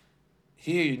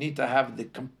 Here you need to have the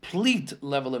complete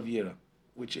level of Yira,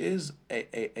 which is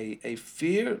a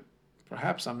fear.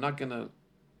 Perhaps I'm not going to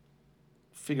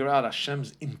figure out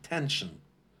Hashem's intention.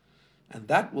 And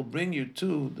that will bring you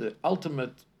to the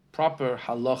ultimate proper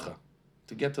halacha,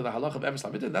 to get to the halacha of Emes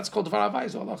Lamidin. That's called Dvar Havaya,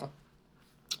 halacha.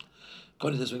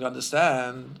 According to this, we can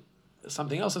understand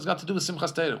something else that's got to do with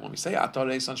Simchas Torah. When we say Atar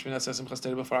Reis on Shmini Atzeret Simchas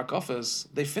Torah before HaKofos,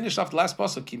 they finished off the last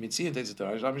pasuk, Ki Mitziyin Tetzei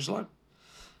Torah Yisrael Mishalayim.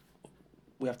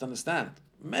 We have to understand.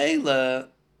 Meila,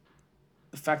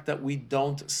 the fact that we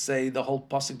don't say the whole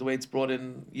pasuk the way it's brought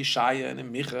in Yeshaya and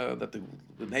in Micha, that the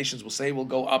nations will say we'll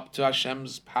go up to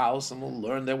Hashem's house and we'll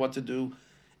learn there what to do.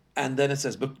 And then it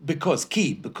says, because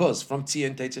from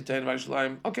Tzion Tetzei Torah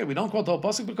Yisrael. Okay, we don't quote the whole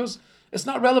pasuk because it's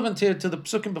not relevant here to the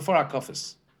psukim before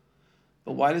HaKofos.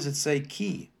 But why does it say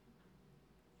ki?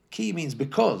 Ki means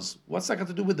because. What's that got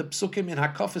to do with the psukim in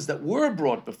HaKofos that were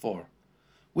brought before?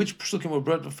 Which psukim were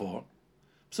brought before?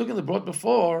 Psukim that brought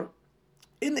before,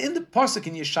 in the pasuk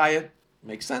in Yeshaya,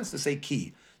 makes sense to say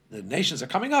ki. The nations are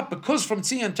coming up because from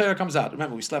Tzion Torah comes out.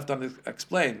 Remember, we left on to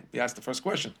explain. We asked the first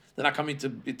question. They're not coming to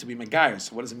be Megayos.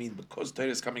 So what does it mean because Torah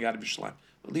is coming out of Yerushalayim?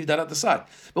 We'll leave that at the side.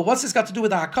 But what's this got to do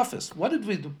with the HaKofos? What did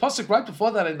we? The pasuk right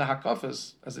before that in the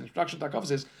HaKofos, as an introduction to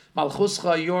HaKofos, is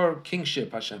Malchuscha, your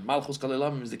kingship, Hashem. Malchus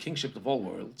Kalelam is the kingship of all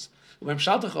worlds.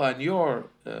 Memshaltecha, and your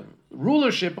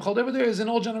rulership, over there is in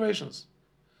all generations.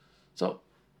 So,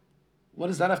 what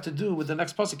does that have to do with the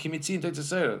next pasuk? Kimitziyin Tetzei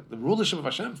Torah, the rulership of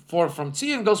Hashem. From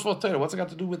Tzion goes forth Torah. What's it got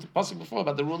to do with the pasuk before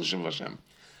about the rulership of Hashem?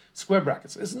 Square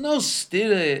brackets. There's no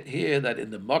stira here that in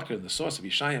the Makar, in the source of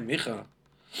Yeshaya and Micha,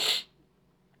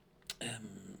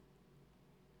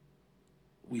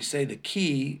 we say the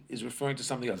key is referring to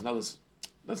something else. In other words,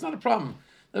 that's not a problem.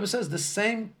 The Rebbe says the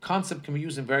same concept can be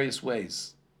used in various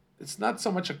ways. It's not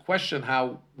so much a question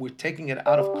how we're taking it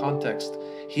out of context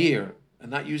here and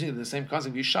not using it in the same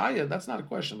concept. Yeshaya, that's not a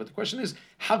question. But the question is,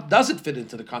 how does it fit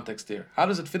into the context here? How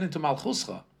does it fit into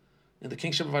Malchuscha, in the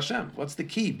kingship of Hashem? What's the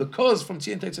key? Because from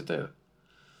Tzion Tetzei Torah.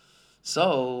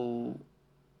 So,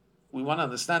 we want to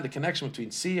understand the connection between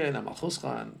Tzion and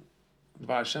Malchuscha and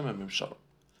Dvar Hashem and Memshala.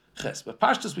 Ches. But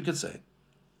Pashtus, we could say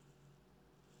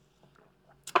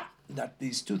that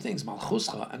these two things,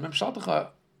 Malchuscha and Memshaltecha,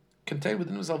 contain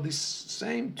within themselves these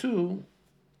same two.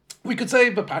 We could say,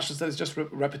 but Pashtus, that is just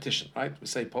repetition, right? We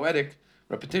say poetic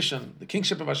repetition, the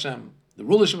kingship of Hashem, the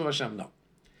rulership of Hashem. No,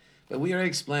 but we already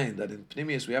explained that in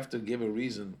Pnimius we have to give a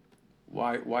reason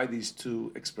why these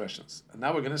two expressions. And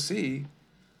now we're going to see,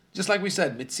 just like we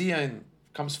said, Mitzion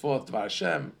comes forth Dvar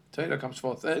Hashem, Torah comes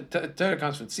forth. Torah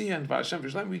comes from Tzion, Dvar Hashem,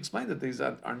 Yerushalayim. We explained that these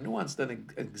are nuanced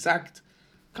and exact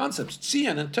concepts.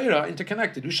 Tzion and Torah are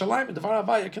interconnected. Yerushalayim and Dvar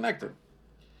Havaya are connected.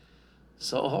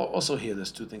 So also here,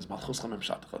 there's two things: Malchuscha and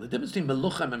Memshaltecha. The difference between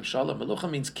Melucha and Memshala. Melucha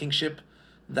means kingship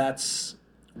that's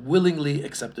willingly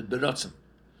accepted, beratzon.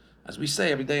 As we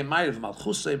say every day in Ma'ariv,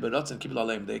 Malchusay beratzon kibul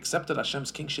aleim. They accepted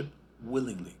Hashem's kingship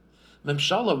willingly.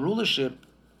 Memshala, rulership,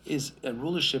 is a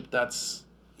rulership that's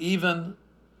even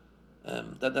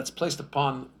that's placed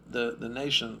upon the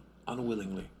nation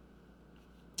unwillingly.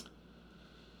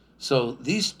 So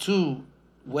these two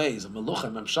ways of Melucha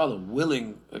and Memshala,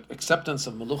 willing acceptance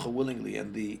of Melucha willingly,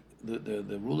 and the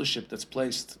rulership that's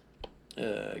placed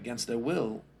against their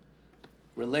will,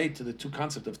 relate to the two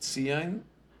concepts of Tzion,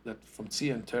 that from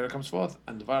Tzion Torah comes forth,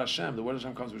 and Dvar Hashem, the word of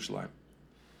Hashem comes from Yerushalayim,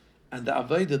 and the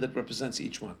Aveda that represents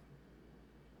each one.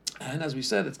 And as we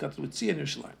said, it's got to do with Tzion and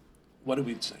Yerushalayim. What do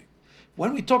we say?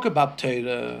 When we talk about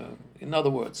Torah, in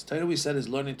other words, Torah we said is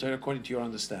learning Torah according to your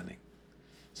understanding.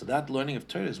 So that learning of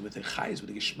Torah is with a chayz, with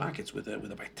a geshmak, it's with a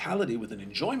vitality, with an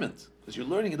enjoyment, because you're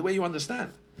learning it the way you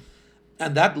understand.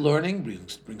 And that learning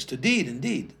brings to deed,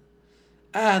 indeed.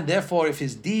 And therefore, if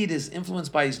his deed is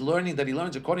influenced by his learning that he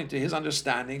learns according to his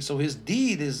understanding, so his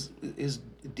deeds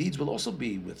will also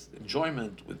be with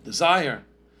enjoyment, with desire.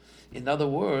 In other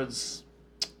words,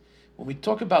 when we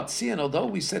talk about Tzion, although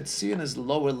we said Tzion is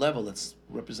lower level, it's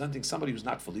representing somebody who's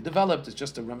not fully developed, it's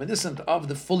just a reminiscent of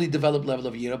the fully developed level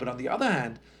of Yira. But on the other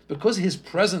hand, because his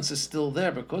presence is still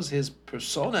there, because his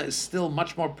persona is still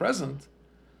much more present,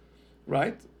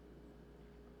 right?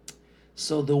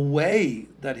 So the way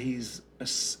that he's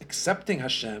accepting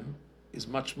Hashem is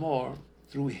much more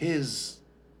through his.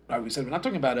 Right, we said we're not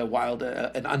talking about a wild,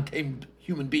 an untamed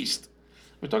human beast.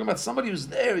 We're talking about somebody who's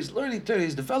there. He's learning Torah,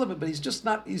 he's developing, but he's just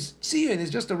not. He's seeing. He's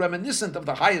just a reminiscent of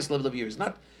the highest level of years.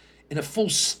 Not in a full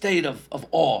state of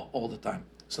awe all the time.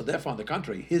 So therefore, on the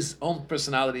contrary, his own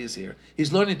personality is here.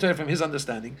 He's learning Torah from his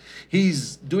understanding.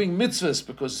 He's doing mitzvahs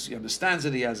because he understands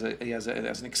it. He has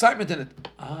an excitement in it.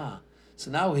 So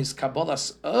now his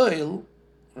Kabbalah's oil,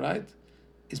 right,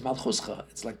 is Malchuscha.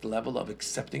 It's like the level of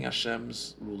accepting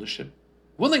Hashem's rulership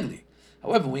willingly.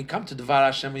 However, when you come to Dvar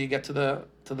Hashem, when you get to the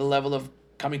level of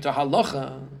coming to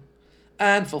halacha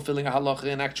and fulfilling a halacha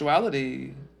in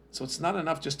actuality, so it's not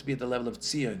enough just to be at the level of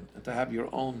tzion and to have your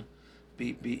own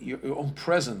your own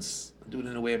presence, and do it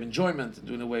in a way of enjoyment, and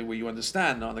do it in a way where you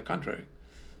understand. No, on the contrary,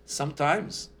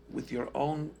 sometimes with your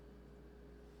own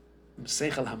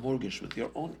seichel hamurgish, with your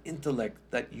own intellect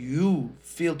that you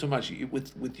feel too much,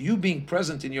 with you being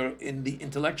present in the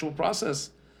intellectual process,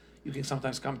 you can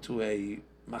sometimes come to a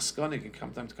maskana, you can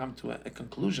sometimes come to a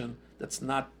conclusion that's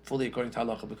not fully according to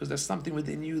halacha, because there's something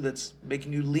within you that's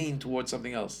making you lean towards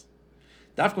something else.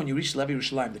 Dafka, when you reach Levi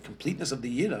Yerushalayim, the completeness of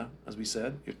the Yira, as we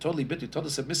said, you're totally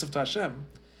submissive to Hashem,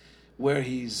 where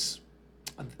he's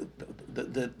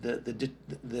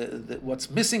what's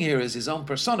missing here is his own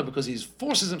persona, because he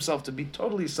forces himself to be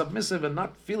totally submissive and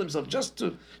not feel himself, just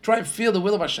to try and feel the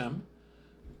will of Hashem.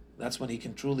 That's when he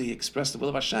can truly express the will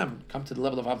of Hashem, come to the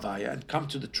level of Havaya, and come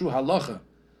to the true halacha.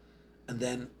 And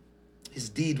then his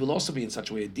deed will also be in such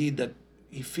a way, a deed that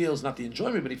he feels not the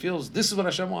enjoyment, but he feels this is what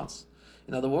Hashem wants.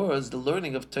 In other words, the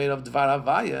learning of Torah of Dvar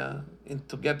Havaya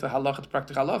to get the halacha to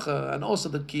practice halacha, and also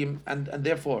the kiyum, and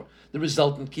therefore the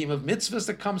resultant kiyum of mitzvahs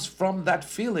that comes from that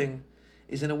feeling,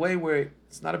 is in a way where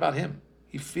it's not about him.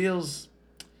 He feels,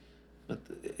 but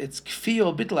it's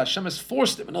kfiyah bittul. Hashem has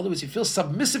forced him. In other words, he feels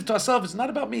submissive to himself. It's not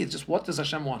about me. It's just what does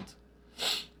Hashem want.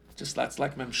 Just that's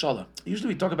like memshala. Usually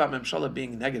we talk about memshala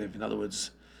being negative. In other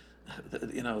words,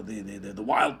 the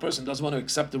wild person doesn't want to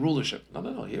accept the rulership.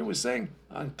 No. Here we're saying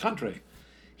on contrary.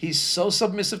 He's so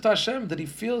submissive to Hashem that he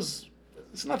feels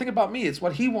it's nothing about me. It's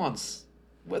what he wants.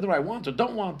 Whether I want or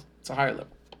don't want, it's a higher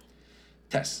level.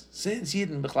 Test. Since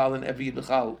Yidden B'chlal and every Yid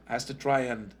B'chlal has to try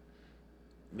and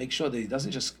make sure that he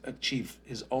doesn't just achieve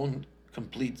his own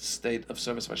complete state of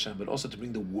service of Hashem, but also to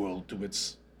bring the world to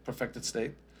its perfected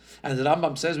state. And the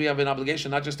Rambam says we have an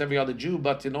obligation, not just every other Jew,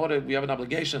 but in order we have an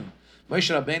obligation. Moshe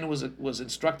Rabbeinu was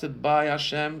instructed by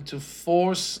Hashem to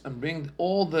force and bring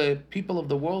all the people of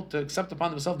the world to accept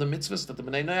upon themselves the mitzvahs that the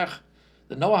Bnei Noach,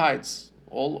 the Noahites,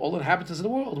 all inhabitants of the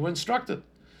world were instructed.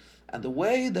 And the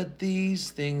way that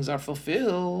these things are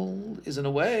fulfilled is in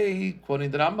a way,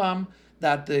 quoting the Rambam,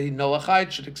 that the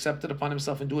Noachite should accept it upon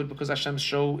himself and do it because Hashem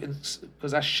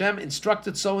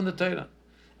instructed so in the Torah,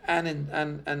 and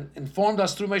informed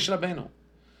us through Moshe Rabbeinu.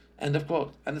 End of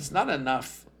quote. And it's not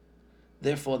enough,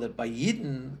 therefore, that by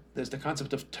Yidden there's the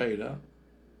concept of Torah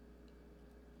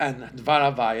and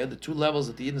Dvar Havaya, the two levels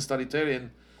that the Yidden study Torah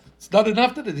in. It's not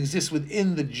enough that it exists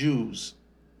within the Jews.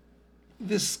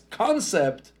 This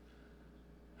concept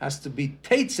has to be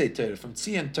Teitzei Torah, from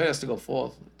Tzion Torah has to go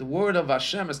forth. The word of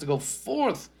Hashem has to go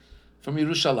forth from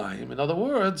Yerushalayim. In other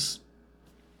words,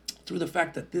 through the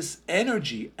fact that this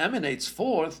energy emanates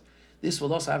forth, this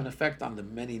will also have an effect on the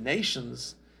many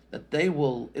nations, that it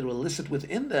will elicit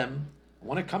within them,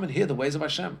 want to come and hear the ways of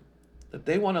Hashem. That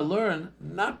they want to learn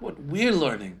not what we're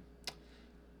learning,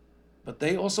 but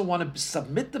they also want to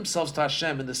submit themselves to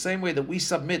Hashem in the same way that we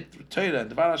submit through Torah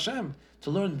and Dvar Hashem to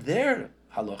learn their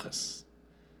halachas.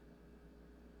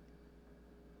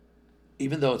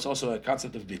 Even though it's also a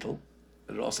concept of bittul,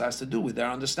 but it also has to do with their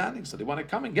understanding. So they want to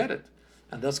come and get it.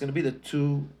 And that's going to be the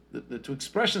two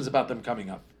expressions about them coming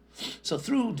up. So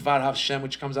through Dvar Hashem,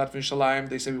 which comes out from Yerushalayim,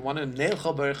 they say we want to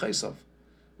neilcha b'rechesav.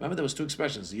 Remember, there was two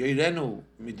expressions. Yoirenu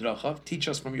midrachav, teach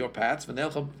us from your paths,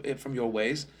 v'neilcha from your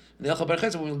ways. Neilcha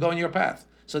b'rechesav, we will go in your path.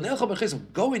 So neilcha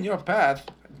b'rechesav, go in your path.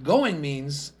 Going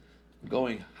means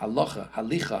going halacha,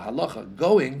 halacha.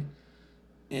 Going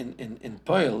in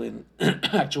poil, in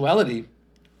actuality,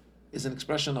 is an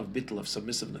expression of bittul, of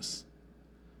submissiveness.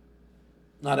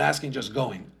 Not asking, just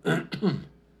going.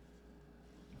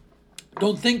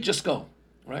 Don't think, just go.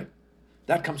 Right?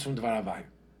 That comes from Dvar Havai.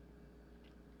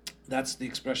 That's the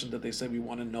expression that they say we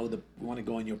want to know, we want to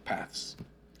go in your paths.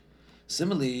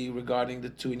 Similarly, regarding the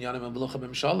two inyanim and Melucha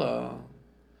Memshala,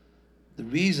 the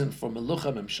reason for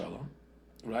Melucha Memshala,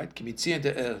 right?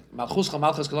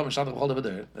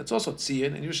 That's also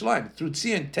Tzion and Yerushalayim. Through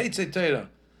Tzion, Teitzei Torah.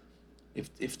 If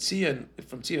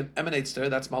from Tzion emanates Torah,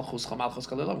 that's Malchus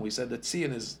Kalelam. We said that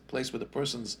Tzion is a place where the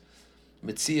person's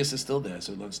Mitzias is still there,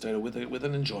 so he learns Torah with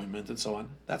an enjoyment and so on.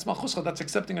 That's Malchus, that's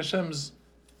accepting Hashem's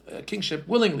kingship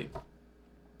willingly.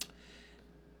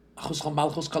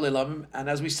 And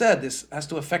as we said, this has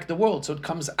to affect the world, so it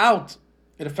comes out.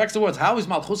 It affects the world. How is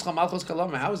Malchuscha Malchus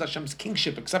Kalam? How is Hashem's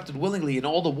kingship accepted willingly in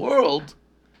all the world?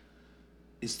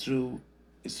 Is through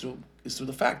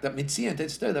the fact that Mitzion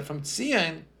takes Torah, that from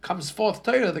Tzion comes forth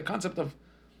Torah, the concept of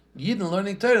Yidden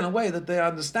learning Torah in a way that they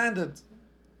understand it.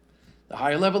 The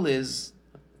higher level is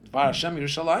Dvar Hashem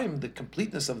Yerushalayim, the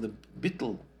completeness of the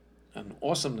bittul and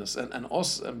awesomeness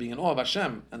and being in awe of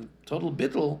Hashem and total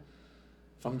bittul.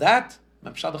 From that,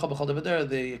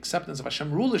 the acceptance of Hashem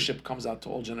rulership comes out to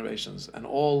all generations and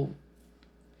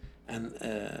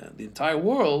the entire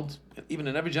world, even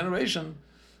in every generation,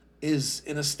 is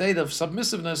in a state of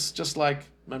submissiveness, just like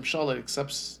Memshala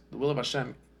accepts the will of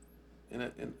Hashem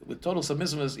with total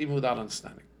submissiveness, even without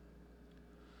understanding.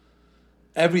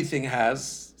 Everything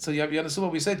has. So you understand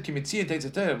what we said.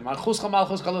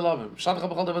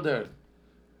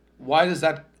 Why does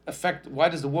that affect? Why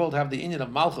does the world have the inyan of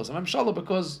Malchus? Memshala,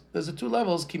 because there's the two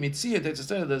levels. There's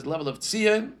the level of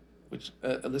Tzion, which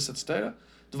elicits Torah,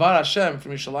 Dvar Hashem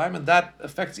from Yerushalayim, and that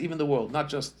affects even the world, not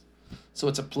just. So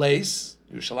it's a place.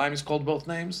 Yerushalayim is called both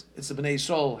names. It's the Bnei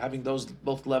Yisrael having those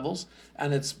both levels,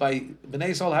 and it's by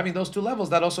Bnei Yisrael having those two levels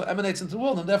that also emanates into the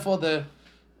world, and therefore the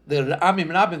Amim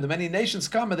Rabim, the many nations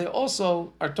come, and they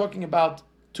also are talking about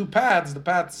two paths: the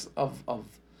paths of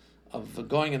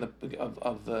going in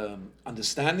of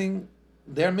understanding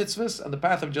their mitzvahs, and the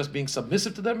path of just being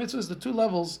submissive to their mitzvahs. The two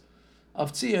levels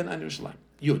of Tzion and Yerushalayim.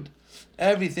 Yud.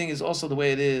 Everything is also the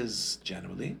way it is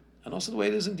generally, and also the way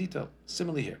it is in detail.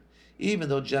 Similarly here. Even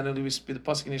though generally we speak, the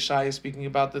Pasuk in Yeshaya is speaking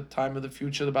about the time of the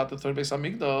future, about the third Beis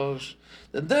Hamikdash,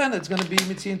 then it's going to be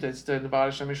Mitzion, it's the Dvar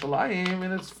Hashem Yerushalayim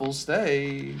in its full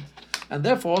state. And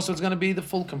therefore also it's going to be the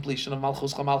full completion of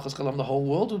Malchus Kalam. The whole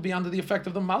world will be under the effect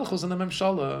of the Malchus and the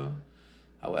Memshala.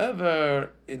 However,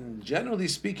 in generally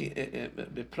speaking,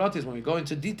 Bepratis, when we go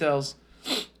into details,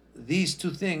 these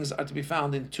two things are to be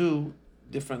found in two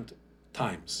different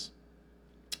times.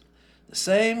 The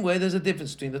same way there's a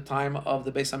difference between the time of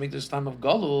the Beis Hamikdash, time of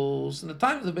Golus, and the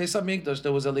time of the Beis Hamikdash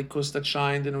there was a likus that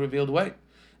shined in a revealed way.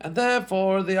 And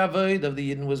therefore the avoid of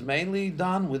the Yidden was mainly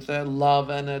done with a love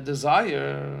and a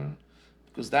desire,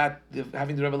 because that,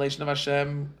 having the revelation of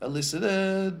Hashem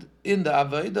elicited in the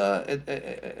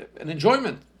avodah an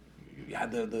enjoyment. You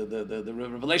had the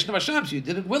revelation of Hashem, so you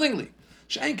did it willingly.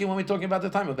 Shenkin, when we're talking about the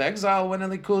time of exile, when a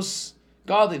likus,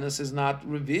 godliness is not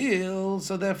revealed,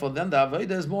 so therefore then the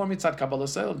Avodah is more mitzat Kabbalah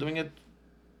Sel, doing it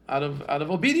out of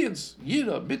obedience,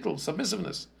 yira, bittul,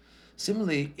 submissiveness.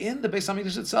 Similarly, in the Beis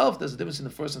Hamikdash itself, there's a difference in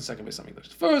the first and second Beis Hamikdash.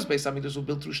 The first Beis Hamikdash was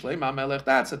built through Shlomo HaMelech.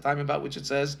 That's the time about which it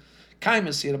says,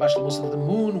 Kaimus here, the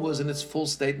moon was in its full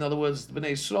state. In other words, the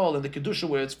Bnei Yisrael and the Kedusha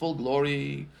were its full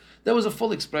glory. There was a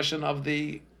full expression of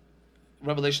the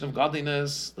revelation of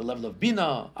godliness, the level of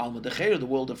Bina, Alma Decheir, the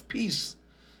world of peace,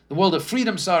 the world of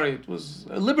freedom, it was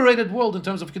a liberated world in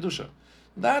terms of Kedusha.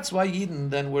 That's why Yidden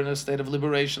then were in a state of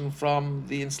liberation from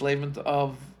the enslavement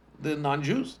of the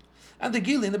non-Jews. And the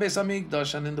Gili in the Beis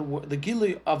Hamikdash and in the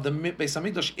Gili of the Beis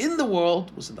Hamikdash in the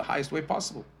world was in the highest way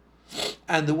possible.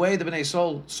 And the way the Bnei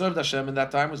Yisrael served Hashem in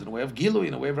that time was in a way of Gilui,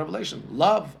 in a way of revelation,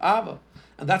 love, Ava.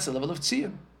 And that's the level of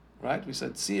Tzion, right? We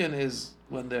said Tzion is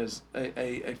when there's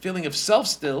a feeling of self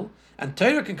still, and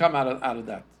Torah can come out of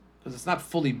that, because it's not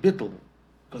fully bittul,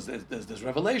 because there's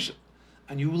revelation,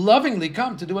 and you lovingly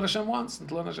come to do what Hashem wants and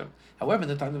to learn Hashem. However, in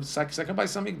the time of the second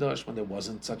Beis Hamikdash, when there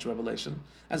wasn't such revelation,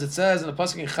 as it says in the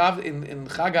pasuk in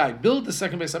Chagai, build the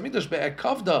second Beis Hamikdash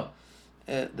be'ekavda.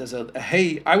 There's a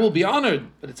hey, I will be honored,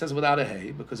 but it says without a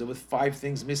hey, because there were 5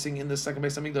 things missing in the second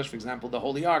Beis Hamikdash. For example, the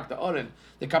Holy Ark, the Oren,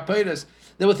 the Kaperes.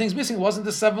 There were things missing. It wasn't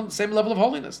the same level of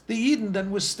holiness. The Eden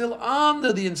then was still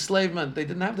under the enslavement. They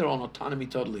didn't have their own autonomy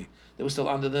totally. They were still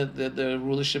under the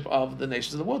rulership of the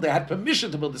nations of the world. They had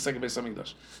permission to build the second Beis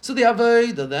Hamikdash. So the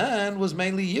Avodah then was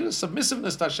mainly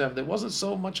submissiveness to Hashem. There wasn't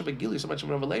so much of a gili, so much of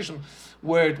a revelation,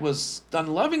 where it was done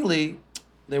lovingly.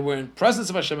 They were in presence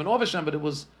of Hashem and awe of Hashem, but it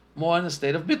was more in a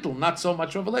state of bittul, not so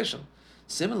much revelation.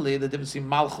 Similarly, the difference between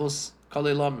Malchus,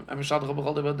 Kalelam, and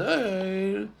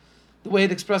the way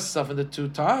it expressed itself in the two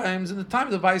times, in the time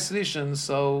of the Vais Rishon,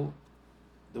 so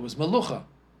there was Melucha.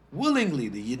 willingly.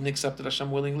 The Yidden accepted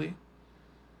Hashem willingly.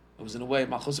 It was in a way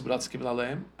Malchus B'Ratz Kibel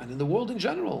Aleim, and in the world in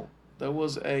general, there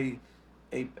was a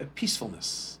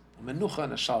peacefulness, a menucha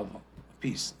and a shalva, a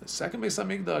peace. The second Beis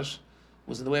Hamikdash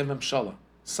was in the way of Memshala.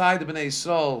 Side the Bnei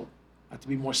Yisrael had to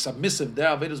be more submissive.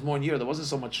 Their Avodah was more near. There wasn't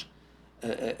so much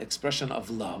expression of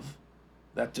love.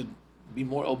 They had to be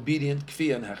more obedient,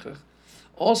 kfiyah and hechech.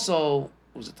 Also,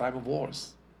 it was a time of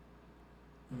wars.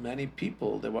 Many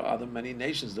people, there were many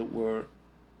nations that were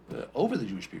over the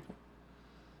Jewish people.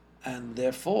 And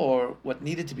therefore, what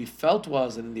needed to be felt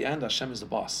was that in the end, Hashem is the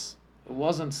boss. It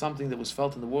wasn't something that was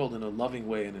felt in the world in a loving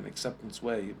way, in an acceptance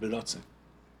way, b'rotze.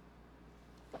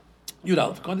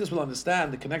 Yudal, according to this, we'll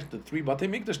understand the connection to the three Batei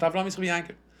Mikdash, Avram, Yitzchak,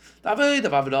 Yankov. The Avodah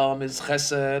of Avram is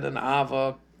chesed and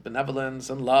ava, benevolence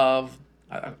and love.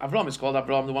 Avram is called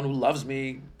Avram, the one who loves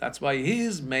me. That's why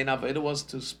his main Avodah was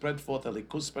to spread forth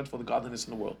Elikus, spread forth the godliness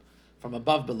in the world, from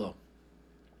above below.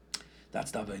 That's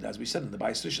the Avodah. As we said in the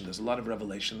Bayis Rishon, there's a lot of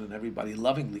revelation, and everybody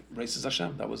lovingly embraces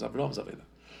Hashem. That was Avram's Avodah.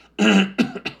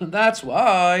 That's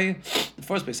why the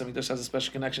first Beis Hamikdash has a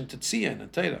special connection to Tzion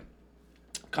and Torah.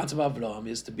 The concept of Avram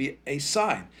is to be a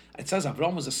sign. It says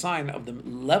Avram was a sign of the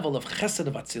level of Chesed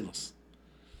of Atzilus.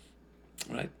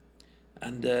 Right?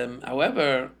 And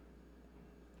however,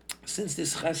 since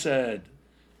this Chesed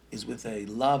is with a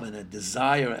love and a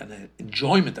desire and an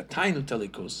enjoyment, a tainu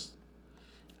telikus,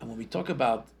 and when we talk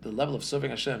about the level of serving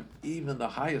Hashem, even the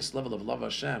highest level of love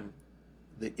Hashem,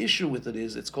 the issue with it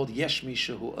is, it's called Yesh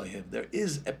Mishahu Ohev. There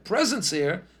is a presence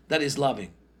here that is loving.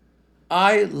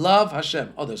 I love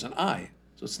Hashem. Oh, there's an I.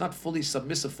 So it's not fully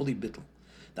submissive, fully bittul.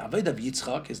 The Avodah of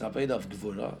Yitzchak is the Avodah of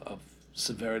Gevura, of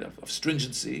severity, of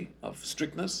stringency, of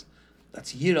strictness.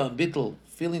 That's Yira and bittul,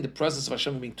 feeling the presence of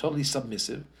Hashem and being totally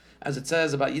submissive. As it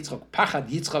says about Yitzchak, Pachad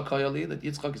Yitzchak Hayali, that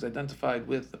Yitzchak is identified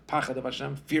with the Pachad of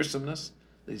Hashem, fearsomeness.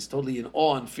 That he's totally in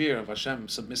awe and fear of Hashem,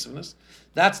 submissiveness.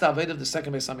 That's the Avodah of the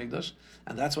second Beis Hamikdash,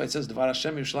 and that's why it says Dvar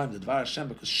Hashem Yerushalayim, the Dvar Hashem,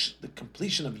 because the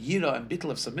completion of Yira and Bittul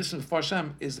of submission before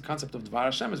Hashem is the concept of Dvar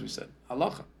Hashem, as we said,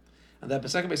 Halacha, and that the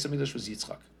second Beis Hamikdash was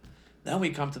Yitzchak. Then we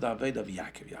come to the Avodah of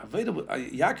Yaakov.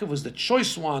 Yaakov was the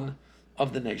choice one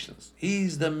of the nations.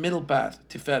 He's the middle path,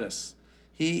 Tiferes.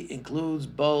 He includes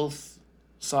both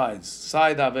sides,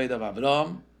 side Avodah of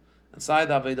Avram and side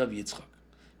Avodah of Yitzchak.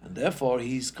 And therefore,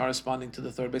 he's corresponding to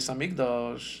the third Beis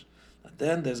Hamikdash. And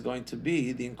then there's going to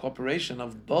be the incorporation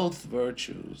of both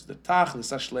virtues, the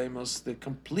tachlis hashleimus, the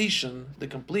completion, the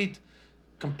complete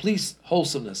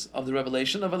wholesomeness of the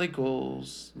revelation of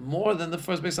Elikus, more than the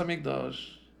first Beis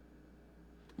Hamikdash,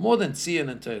 more than Tzion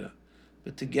and Torah.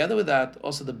 But together with that,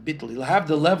 also the bittul. He'll have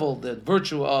the level, the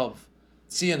virtue of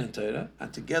Tzion and Torah,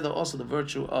 and together also the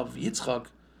virtue of Yitzchak,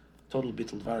 total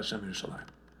bittul, Dvar Hashem Yerushalayim.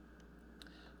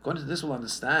 According to this, we'll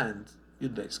understand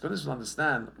Yud Beis. According to this, we'll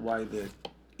understand why the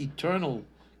eternal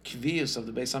kviyus of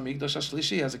the Beis Hamikdash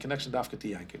Hashlishi has a connection to Dafka to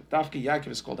Yaakov. Dafka Yaakov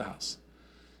is called a house,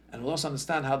 and we'll also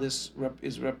understand how this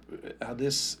how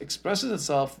this expresses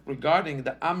itself regarding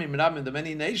the Amim Rabim, the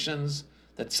many nations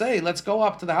that say, "Let's go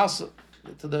up to the house,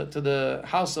 to the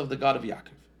house of the God of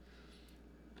Yaakov."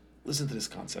 Listen to this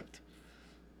concept.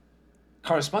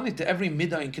 Corresponding to every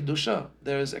midah in kedusha,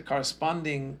 there is a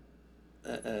corresponding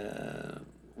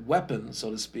weapon,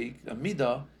 so to speak, a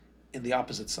midah in the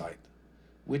opposite side,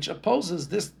 which opposes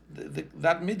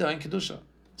that midah in kedusha.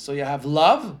 So you have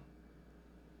love,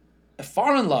 a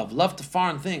foreign love to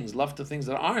foreign things, love to things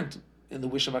that aren't in the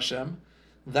wish of Hashem.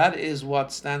 That is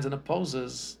what stands and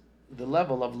opposes the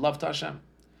level of love to Hashem.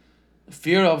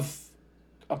 Fear of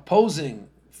opposing,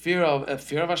 fear of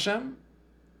Hashem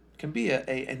can be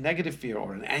a negative fear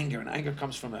or an anger. And anger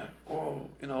comes from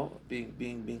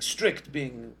being strict,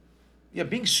 being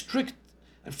strict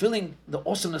and feeling the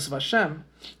awesomeness of Hashem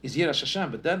is Yirash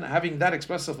Hashem. But then having that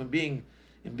express itself in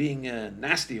being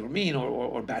nasty or mean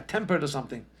or bad tempered or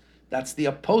something, that's the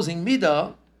opposing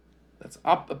midah. That's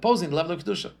opposing the level of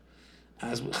kedusha.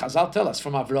 As Chazal tell us,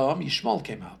 from Avraham Yishmael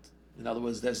came out. In other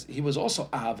words, he was also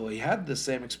Avo. He had the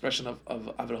same expression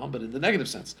of Avraham, but in the negative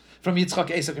sense. From Yitzchak,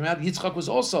 Esav came out. Yitzchak was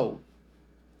also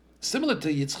similar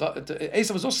to Yitzchak.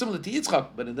 Esav was also similar to Yitzchak,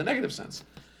 but in the negative sense.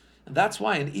 And that's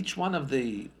why in each one of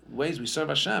the ways we serve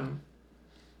Hashem,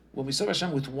 when we serve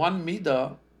Hashem with one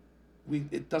midah,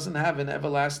 it doesn't have an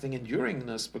everlasting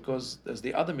enduringness because there's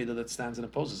the other midah that stands and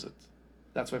opposes it.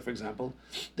 That's why, for example,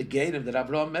 the Gedim that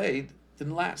Avraham made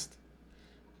didn't last.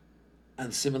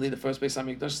 And similarly, the first Beis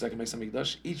Hamikdash, second Beis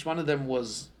Hamikdash, each one of them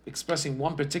was expressing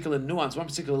one particular nuance, one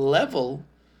particular level.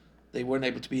 They weren't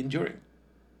able to be enduring.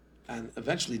 And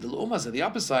eventually, the L'umas at the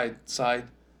opposite side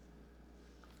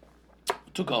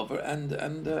took over and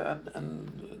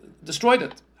destroyed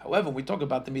it. However, when we talk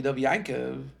about the midah of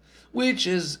Yaakov, which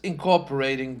is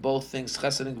incorporating both things,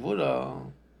 chesed and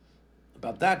gvura.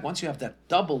 About that, once you have that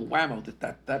double whammo,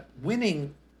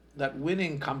 that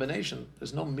winning combination,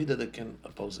 there's no midah that can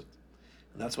oppose it.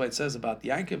 And that's why it says about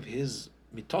Yaakov, his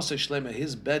mitose shlema,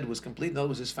 his bed was complete. In other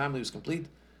words, his family was complete.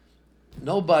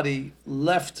 Nobody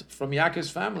left from Yaakov's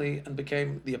family and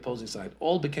became the opposing side.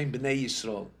 All became Bnei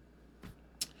Yisrael.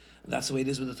 And that's the way it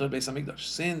is with the third Beis Hamikdash.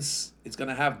 Since it's going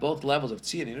to have both levels of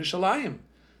Tzion and Yerushalayim,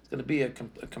 it's going to be a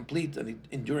complete and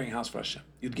enduring house for Hashem.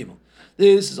 Yud Gimel.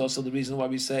 This is also the reason why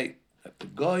we say that the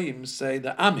Goyim say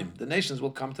the Amim, the nations,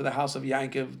 will come to the house of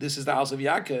Yaakov. This is the house of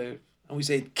Yaakov. And we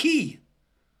say Ki.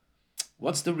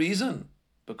 What's the reason?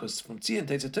 Because from Tzion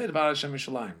Tetzatei Devar Hashem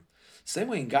Yerushalayim. Same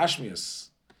way in Gashmias.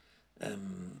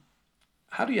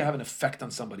 How do you have an effect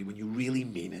on somebody when you really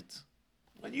mean it?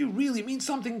 When you really mean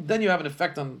something, then you have an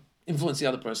effect on influence the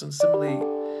other person. Similarly,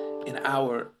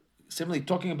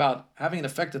 talking about having an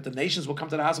effect that the nations will come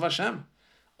to the house of Hashem.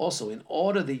 Also, in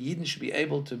order the Yidden should be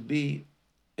able to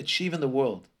achieve in the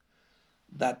world,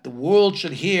 that the world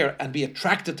should hear and be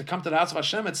attracted to come to the house of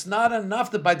Hashem, it's not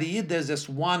enough that by the Yid there's this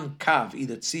one kav,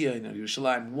 either Tzion or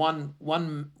Yerushalayim,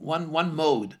 one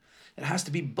mode. It has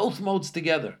to be both modes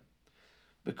together.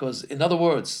 Because, in other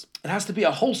words, it has to be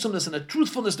a wholesomeness and a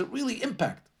truthfulness that really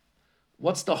impact.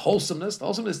 What's the wholesomeness? The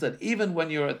wholesomeness that even when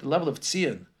you're at the level of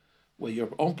Tzion, where your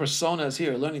own persona is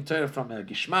here, learning Torah from a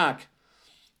Gishmak,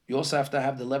 you also have to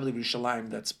have the level of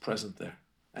Yerushalayim that's present there.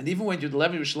 And even when you're the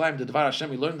level of Yerushalayim, the Devar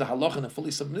Hashem, you learn the halach and the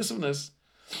fully submissiveness.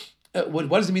 What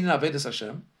does it mean in Avedis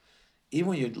Hashem? Even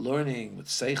when you're learning with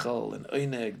seichel and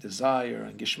oineg, desire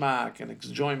and gishmak and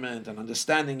enjoyment and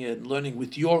understanding it and learning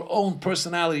with your own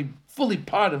personality, fully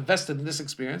invested in this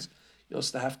experience, you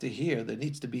also have to hear there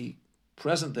needs to be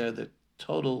present there the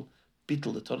total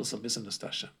bittul, the total submissiveness to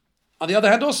Hashem. On the other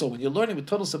hand, also when you're learning with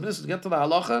total submissiveness to get to the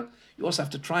halacha, you also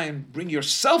have to try and bring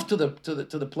yourself to the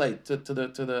plate, to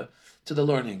the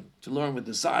learning, to learn with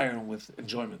desire and with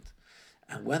enjoyment.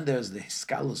 And when there's the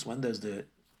hiskalus, when there's the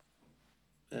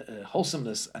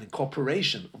wholesomeness and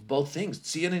incorporation of both things,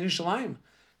 Tzion and Yerushalayim,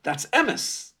 that's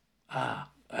emes.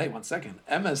 Hey, 1 second.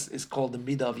 Emes is called the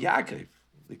midah of Yaakov.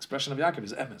 The expression of Yaakov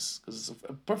is emes, because it's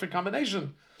a perfect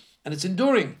combination, and it's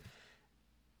enduring.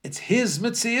 It's his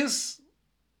mitzias.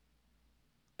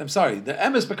 I'm sorry, the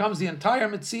emes becomes the entire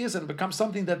mitzias and becomes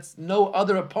something that's no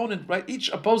other opponent, right? Each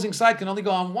opposing side can only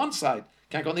go on one side,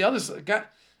 can't go on the other side.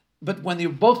 But when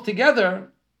you're both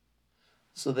together,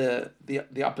 so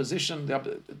the opposition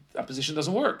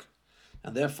doesn't work,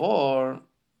 and therefore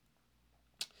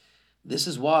this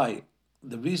is why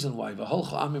the reason why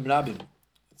v'holchu amim rabim,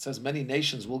 it says many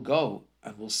nations will go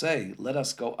and will say, let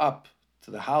us go up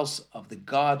to the house of the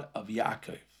God of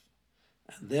Yaakov,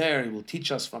 and there he will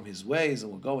teach us from his ways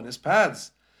and we'll go in his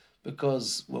paths,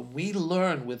 because when we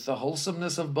learn with the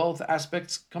wholesomeness of both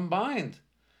aspects combined,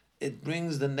 it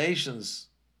brings the nations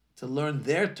to learn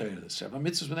their Torah, the Sheva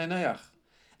Mitzvos B'nei Noach,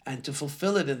 and to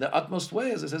fulfill it in the utmost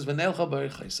way, as it says, V'neilcha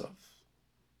b'orech Esav.